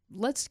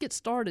let's get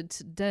started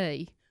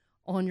today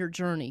on your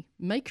journey.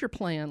 Make your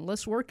plan.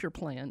 Let's work your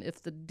plan.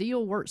 If the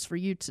deal works for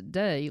you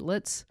today,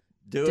 let's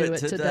do it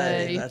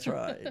today. That's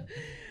right.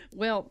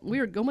 Well, we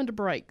are going to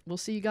break. We'll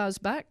see you guys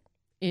back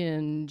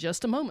in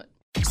just a moment.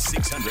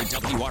 600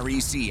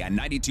 WREC and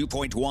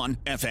 92.1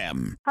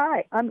 FM.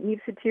 Hi, I'm Eve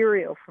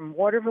Soterio from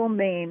Waterville,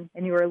 Maine,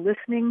 and you are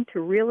listening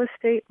to Real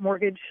Estate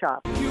Mortgage Shop.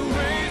 You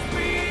raised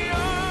me up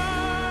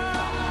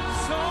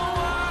so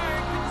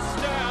I could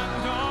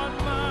stand on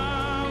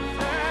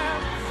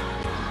mountains.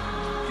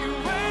 You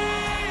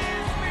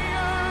raised me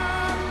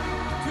up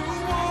to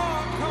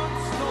walk on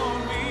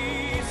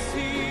stormy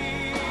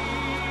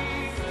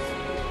seas.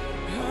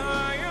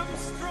 I am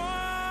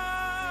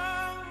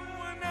strong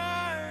when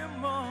I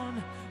am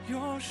on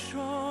your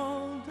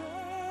shoulders.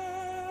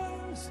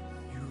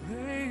 You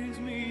raise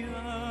me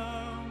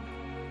up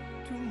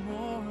to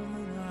more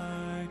than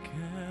I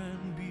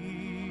can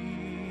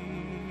be.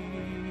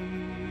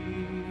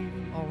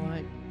 All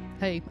right.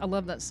 Hey, I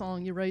love that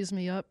song, You Raise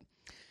Me Up.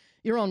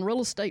 You're on Real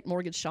Estate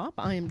Mortgage Shop.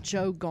 I am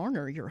Joe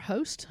Garner, your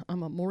host.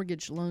 I'm a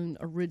mortgage loan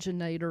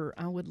originator.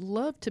 I would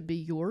love to be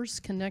yours.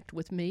 Connect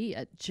with me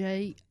at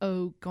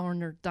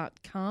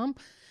jogarner.com.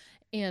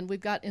 And we've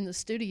got in the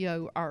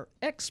studio our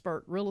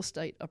expert real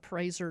estate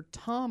appraiser,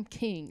 Tom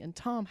King. And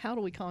Tom, how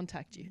do we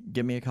contact you?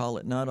 Give me a call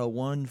at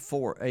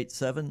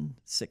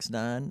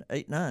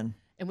 901-487-6989.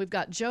 And we've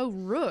got Jo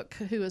Rook,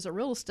 who is a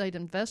real estate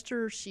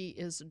investor. She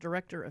is the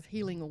director of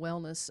Healing and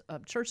Wellness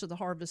of Church of the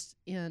Harvest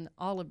in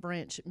Olive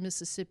Branch,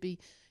 Mississippi.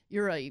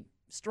 You're a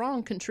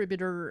strong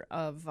contributor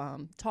of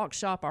Talk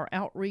Shop, our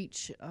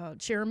outreach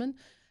chairman.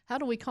 How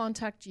do we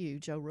contact you,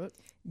 Jo Rook?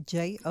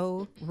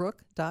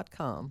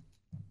 JORook.com.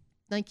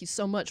 Thank you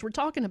so much. We're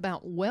talking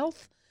about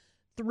wealth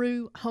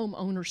through home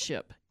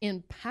ownership,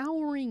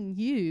 empowering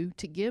you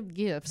to give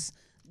gifts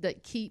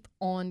that keep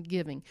on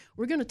giving.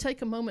 We're going to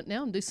take a moment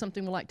now and do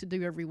something we like to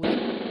do every week.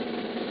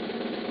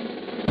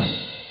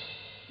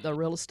 The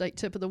real estate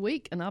tip of the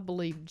week, and I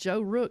believe,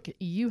 Jo Rook,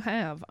 you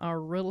have our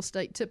real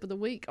estate tip of the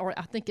week, or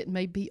I think it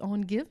may be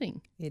on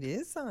giving. It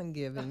is on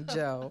giving,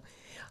 Joe.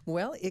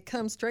 Well, it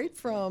comes straight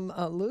from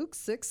Luke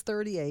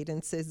 6:38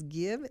 and says,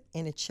 "Give,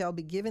 and it shall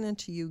be given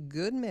unto you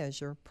good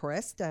measure,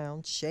 pressed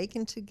down,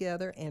 shaken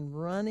together, and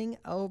running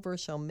over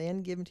shall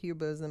men give into your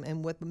bosom.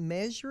 And what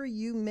measure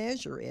you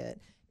measure it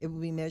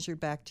will be measured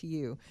back to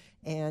you."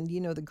 And,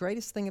 the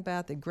greatest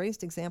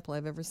example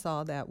I've ever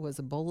saw that was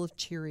a bowl of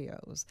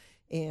Cheerios.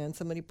 And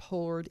somebody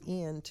poured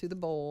into the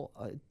bowl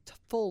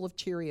full of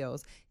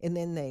Cheerios, and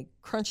then they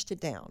crunched it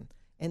down.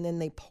 And then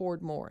they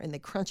poured more, and they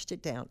crunched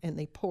it down, and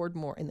they poured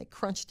more, and they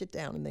crunched it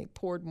down, and they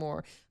poured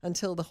more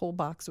until the whole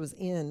box was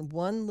in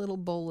one little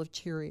bowl of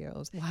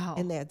Cheerios. Wow.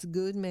 And that's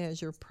good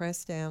measure,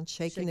 pressed down,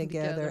 shaken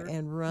together,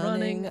 and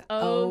running running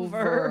over.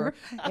 over.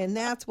 And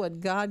that's what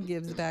God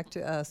gives back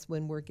to us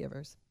when we're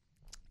givers.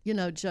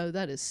 Jo,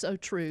 that is so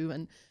true,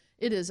 and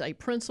it is a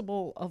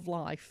principle of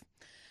life.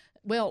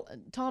 Well,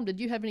 Tom, did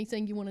you have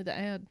anything you wanted to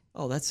add?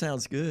 Oh, that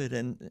sounds good.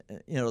 And,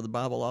 the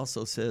Bible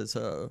also says,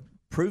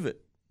 prove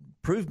it,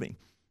 prove me,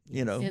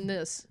 In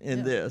this.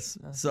 this.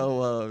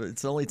 So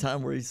it's the only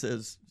time where he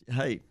says,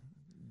 hey,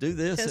 do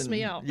this. Test and,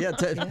 me out. Yeah,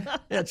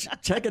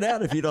 check it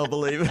out if you don't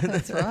believe it.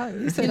 That's right.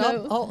 He said, You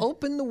know- I'll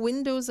open the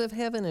windows of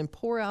heaven and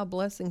pour out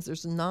blessings.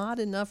 There's not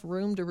enough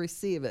room to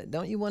receive it.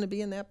 Don't you want to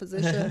be in that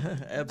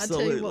position?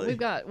 Absolutely. I tell you what,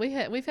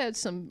 we've had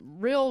some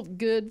real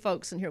good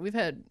folks in here. We've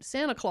had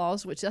Santa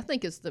Claus, which I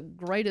think is the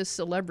greatest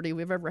celebrity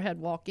we've ever had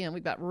walk in.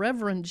 We've got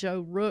Reverend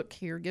Joe Rook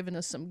here giving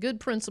us some good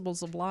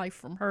principles of life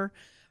from her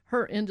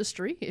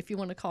industry, if you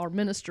want to call her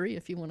ministry,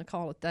 if you want to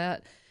call it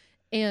that.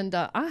 And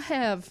I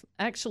have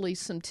actually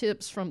some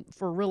tips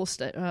for real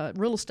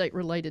estate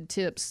related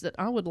tips that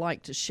I would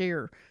like to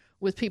share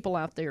with people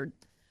out there.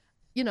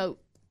 You know,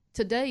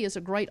 today is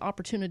a great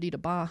opportunity to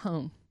buy a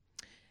home.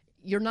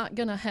 You're not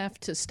going to have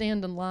to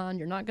stand in line.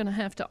 You're not going to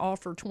have to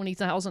offer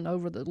 $20,000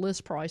 over the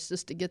list price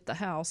just to get the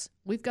house.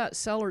 We've got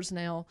sellers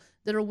now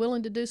that are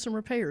willing to do some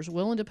repairs,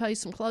 willing to pay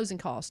some closing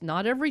costs.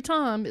 Not every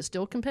time. It's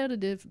still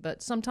competitive,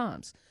 but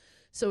sometimes.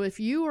 So if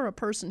you are a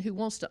person who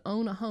wants to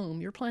own a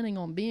home, you're planning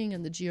on being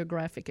in the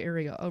geographic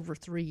area over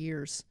 3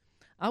 years,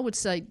 I would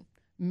say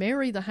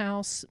marry the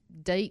house,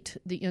 date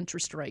the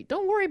interest rate.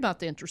 Don't worry about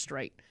the interest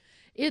rate.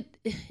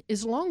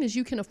 As long as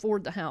you can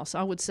afford the house,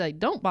 I would say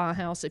don't buy a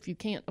house if you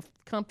can't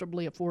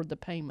comfortably afford the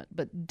payment,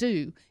 but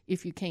do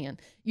if you can.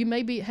 You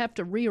maybe have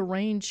to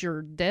rearrange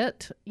your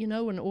debt, you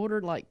know, in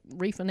order, like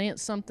refinance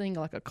something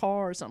like a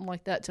car or something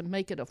like that to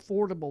make it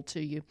affordable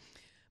to you.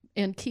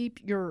 And keep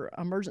your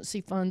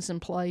emergency funds in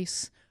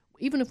place,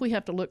 even if we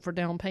have to look for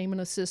down payment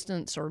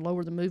assistance or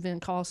lower the move-in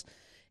cost.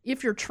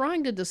 If you're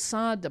trying to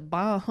decide to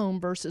buy a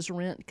home versus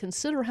rent,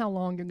 consider how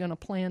long you're going to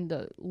plan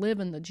to live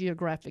in the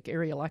geographic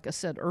area, like I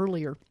said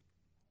earlier.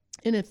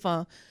 And if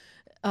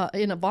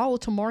in a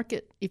volatile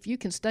market, if you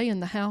can stay in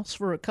the house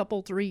for a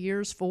couple, 3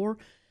 years, 4,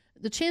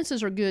 the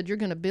chances are good you're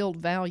going to build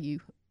value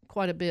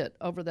quite a bit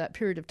over that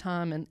period of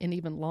time and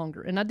even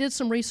longer. And I did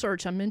some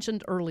research I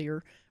mentioned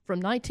earlier. From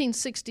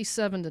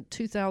 1967 to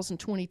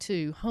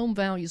 2022, home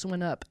values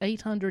went up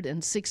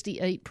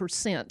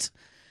 868%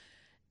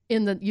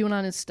 in the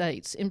United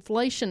States.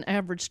 Inflation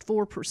averaged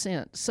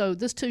 4%. So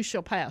this too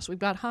shall pass. We've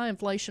got high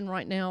inflation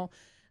right now.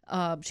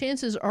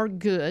 Chances are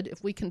good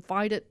if we can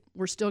fight it.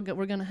 We're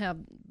going to have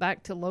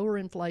back to lower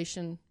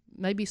inflation,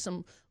 maybe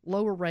some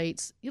lower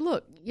rates. You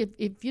look,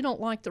 if you don't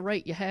like the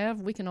rate you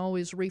have, we can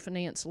always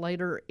refinance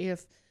later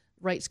if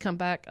rates come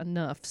back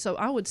enough. So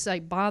I would say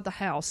buy the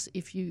house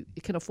if you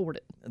can afford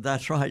it.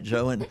 That's right,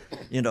 Joe. And,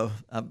 you know,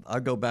 I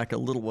go back a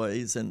little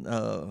ways, and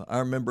I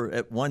remember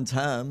at one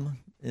time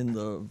in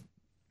the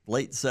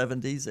late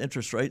 70s,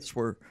 interest rates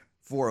were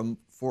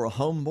for a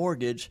home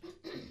mortgage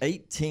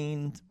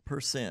 18%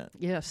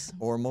 yes,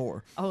 or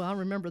more. Oh, I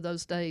remember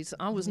those days.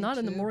 I was not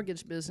in the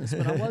mortgage business,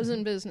 but I was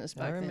in business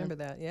back I then. remember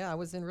that. Yeah, I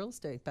was in real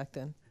estate back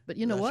then. But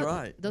you know That's what?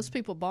 right. Those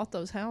people bought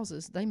those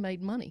houses. They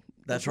made money.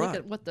 That's Look right.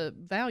 at what the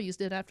values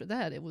did after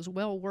that. It was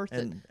well worth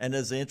it. And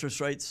as the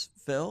interest rates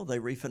fell, they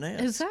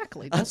refinanced.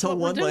 Exactly. I That's told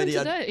what we're one doing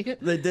lady, today.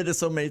 they did it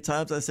so many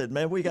times, I said,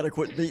 man, we got to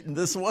quit beating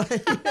this way.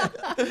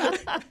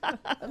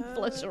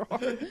 Bless your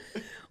heart.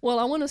 Well,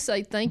 I want to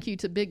say thank you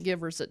to big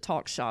givers at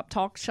TalkShop.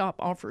 TalkShop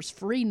offers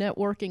free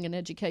networking and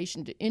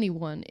education to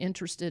anyone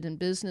interested in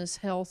business,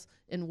 health,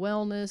 and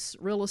wellness,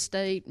 real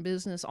estate,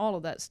 business, all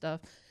of that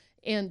stuff.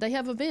 And they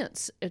have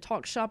events.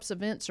 TalkShop's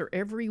events are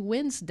every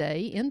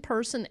Wednesday, in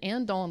person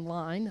and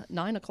online,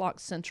 9 o'clock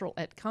Central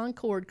at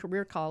Concord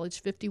Career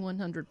College,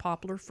 5100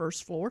 Poplar,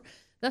 first floor.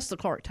 That's the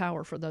Clark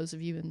Tower for those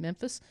of you in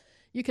Memphis.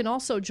 You can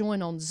also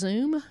join on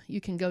Zoom.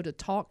 You can go to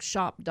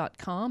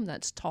talkshop.com.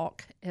 That's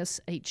talk,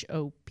 SHOPPE.com.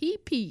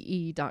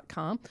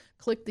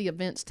 Click the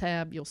events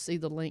tab. You'll see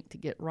the link to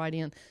get right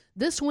in.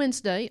 This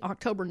Wednesday,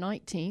 October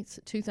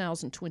 19th,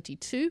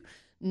 2022,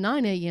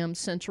 9 a.m.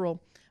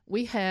 Central,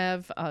 we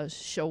have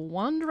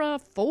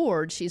Shawandra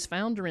Ford. She's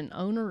founder and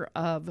owner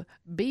of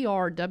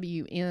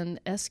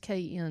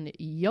BRWNSKN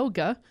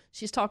Yoga.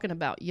 She's talking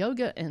about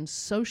yoga and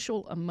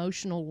social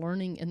emotional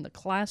learning in the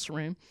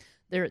classroom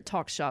there at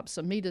TalkShop.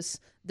 So meet us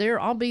there.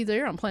 I'll be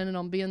there. I'm planning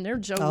on being there.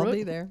 Joe I'll Rook.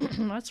 be there.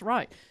 That's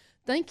right.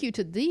 Thank you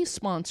to these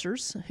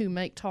sponsors who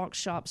make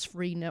TalkShop's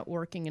free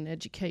networking and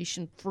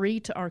education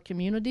free to our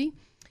community.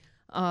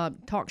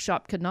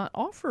 TalkShop could not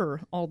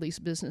offer all these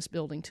business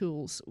building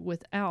tools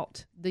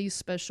without these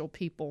special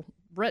people.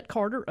 Brett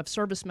Carter of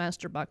Service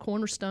Master by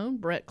Cornerstone.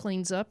 Brett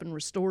cleans up and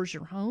restores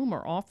your home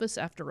or office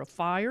after a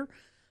fire,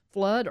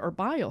 flood, or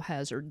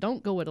biohazard.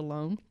 Don't go it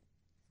alone.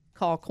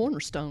 Call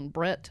Cornerstone,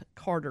 Brett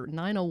Carter,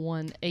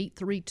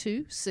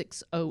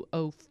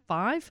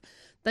 901-832-6005.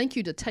 Thank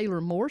you to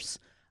Taylor Morse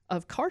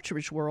of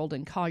Cartridge World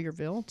in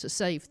Collierville to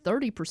save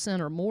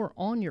 30% or more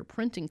on your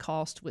printing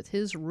cost with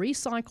his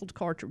recycled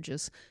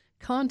cartridges.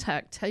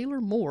 Contact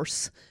Taylor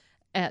Morse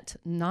at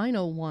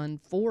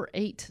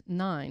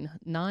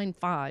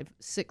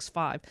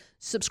 901-489-9565.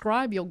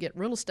 Subscribe. You'll get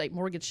Real Estate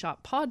Mortgage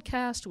Shop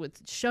podcast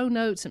with show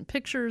notes and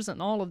pictures and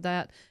all of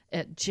that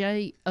at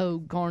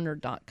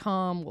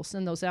jogarner.com. We'll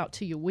send those out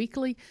to you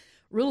weekly.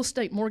 Real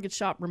Estate Mortgage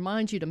Shop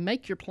reminds you to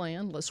make your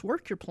plan. Let's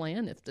work your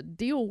plan. If the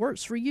deal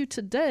works for you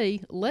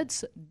today,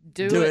 let's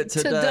do it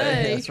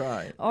today. That's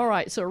right. All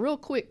right, so a real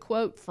quick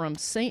quote from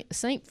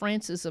St.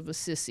 Francis of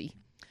Assisi.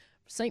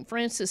 St.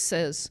 Francis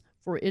says,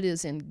 "For it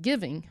is in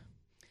giving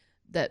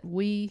that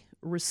we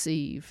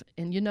receive."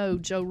 And you know,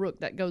 Joe Rook,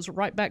 that goes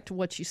right back to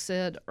what you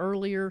said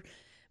earlier.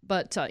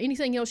 But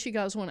anything else you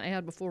guys want to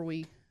add before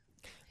we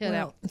head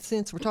out?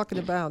 Since we're talking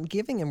about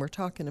giving and we're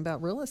talking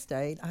about real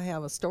estate, I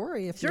have a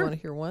story if you want to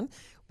hear one.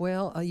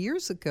 Well,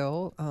 years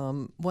ago,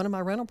 one of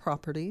my rental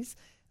properties,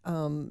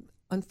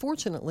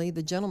 unfortunately,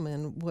 the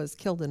gentleman was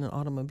killed in an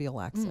automobile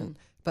accident.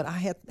 But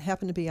I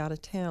happened to be out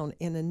of town,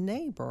 and a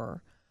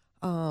neighbor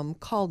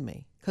called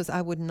me because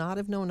I would not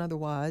have known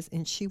otherwise.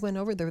 And she went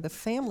over there. The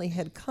family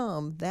had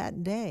come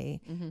that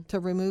day to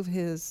remove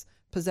his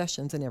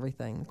possessions and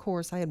everything. Of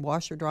course, I had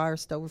washer, dryer,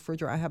 stove,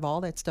 refrigerator. I have all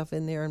that stuff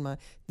in there, and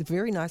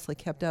very nicely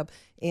kept up.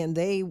 And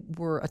they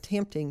were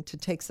attempting to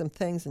take some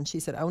things, and she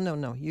said, "Oh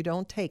no, you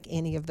don't take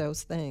any of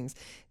those things."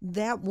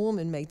 That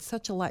woman made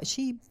such a lot.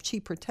 She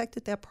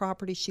protected that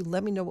property. She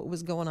let me know what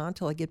was going on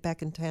until I get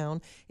back in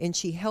town, and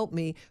she helped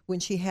me when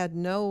she had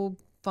no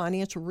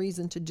financial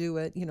reason to do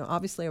it. You know,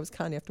 obviously I was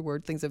kind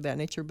afterward, things of that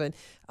nature, but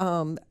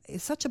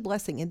it's such a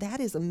blessing. And that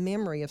is a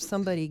memory of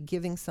somebody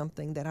giving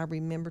something that I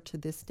remember to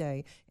this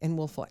day and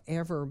will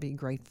forever be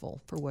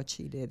grateful for what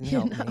she did and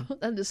helped me.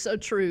 That is so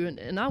true.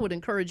 And I would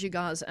encourage you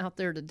guys out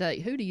there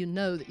today, who do you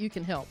know that you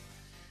can help?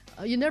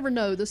 You never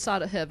know this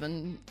side of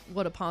heaven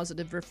what a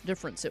positive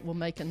difference it will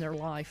make in their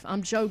life.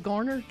 I'm Joe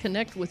Garner.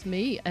 Connect with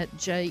me at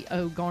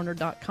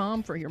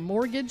jogarner.com for your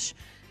mortgage.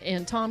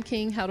 And Tom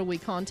King, how do we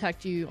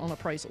contact you on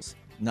appraisals?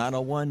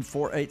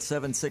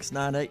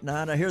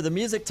 901-487-6989. I hear the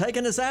music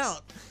taking us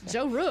out.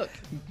 Joe Rook.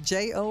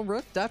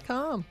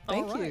 JORook.com.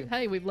 Thank you.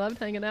 Hey, we've loved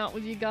hanging out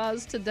with you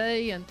guys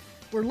today, and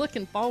we're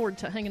looking forward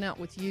to hanging out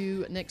with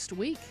you next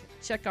week.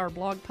 Check our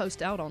blog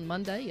post out on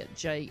Monday at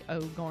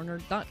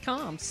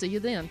jogarner.com. See you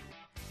then.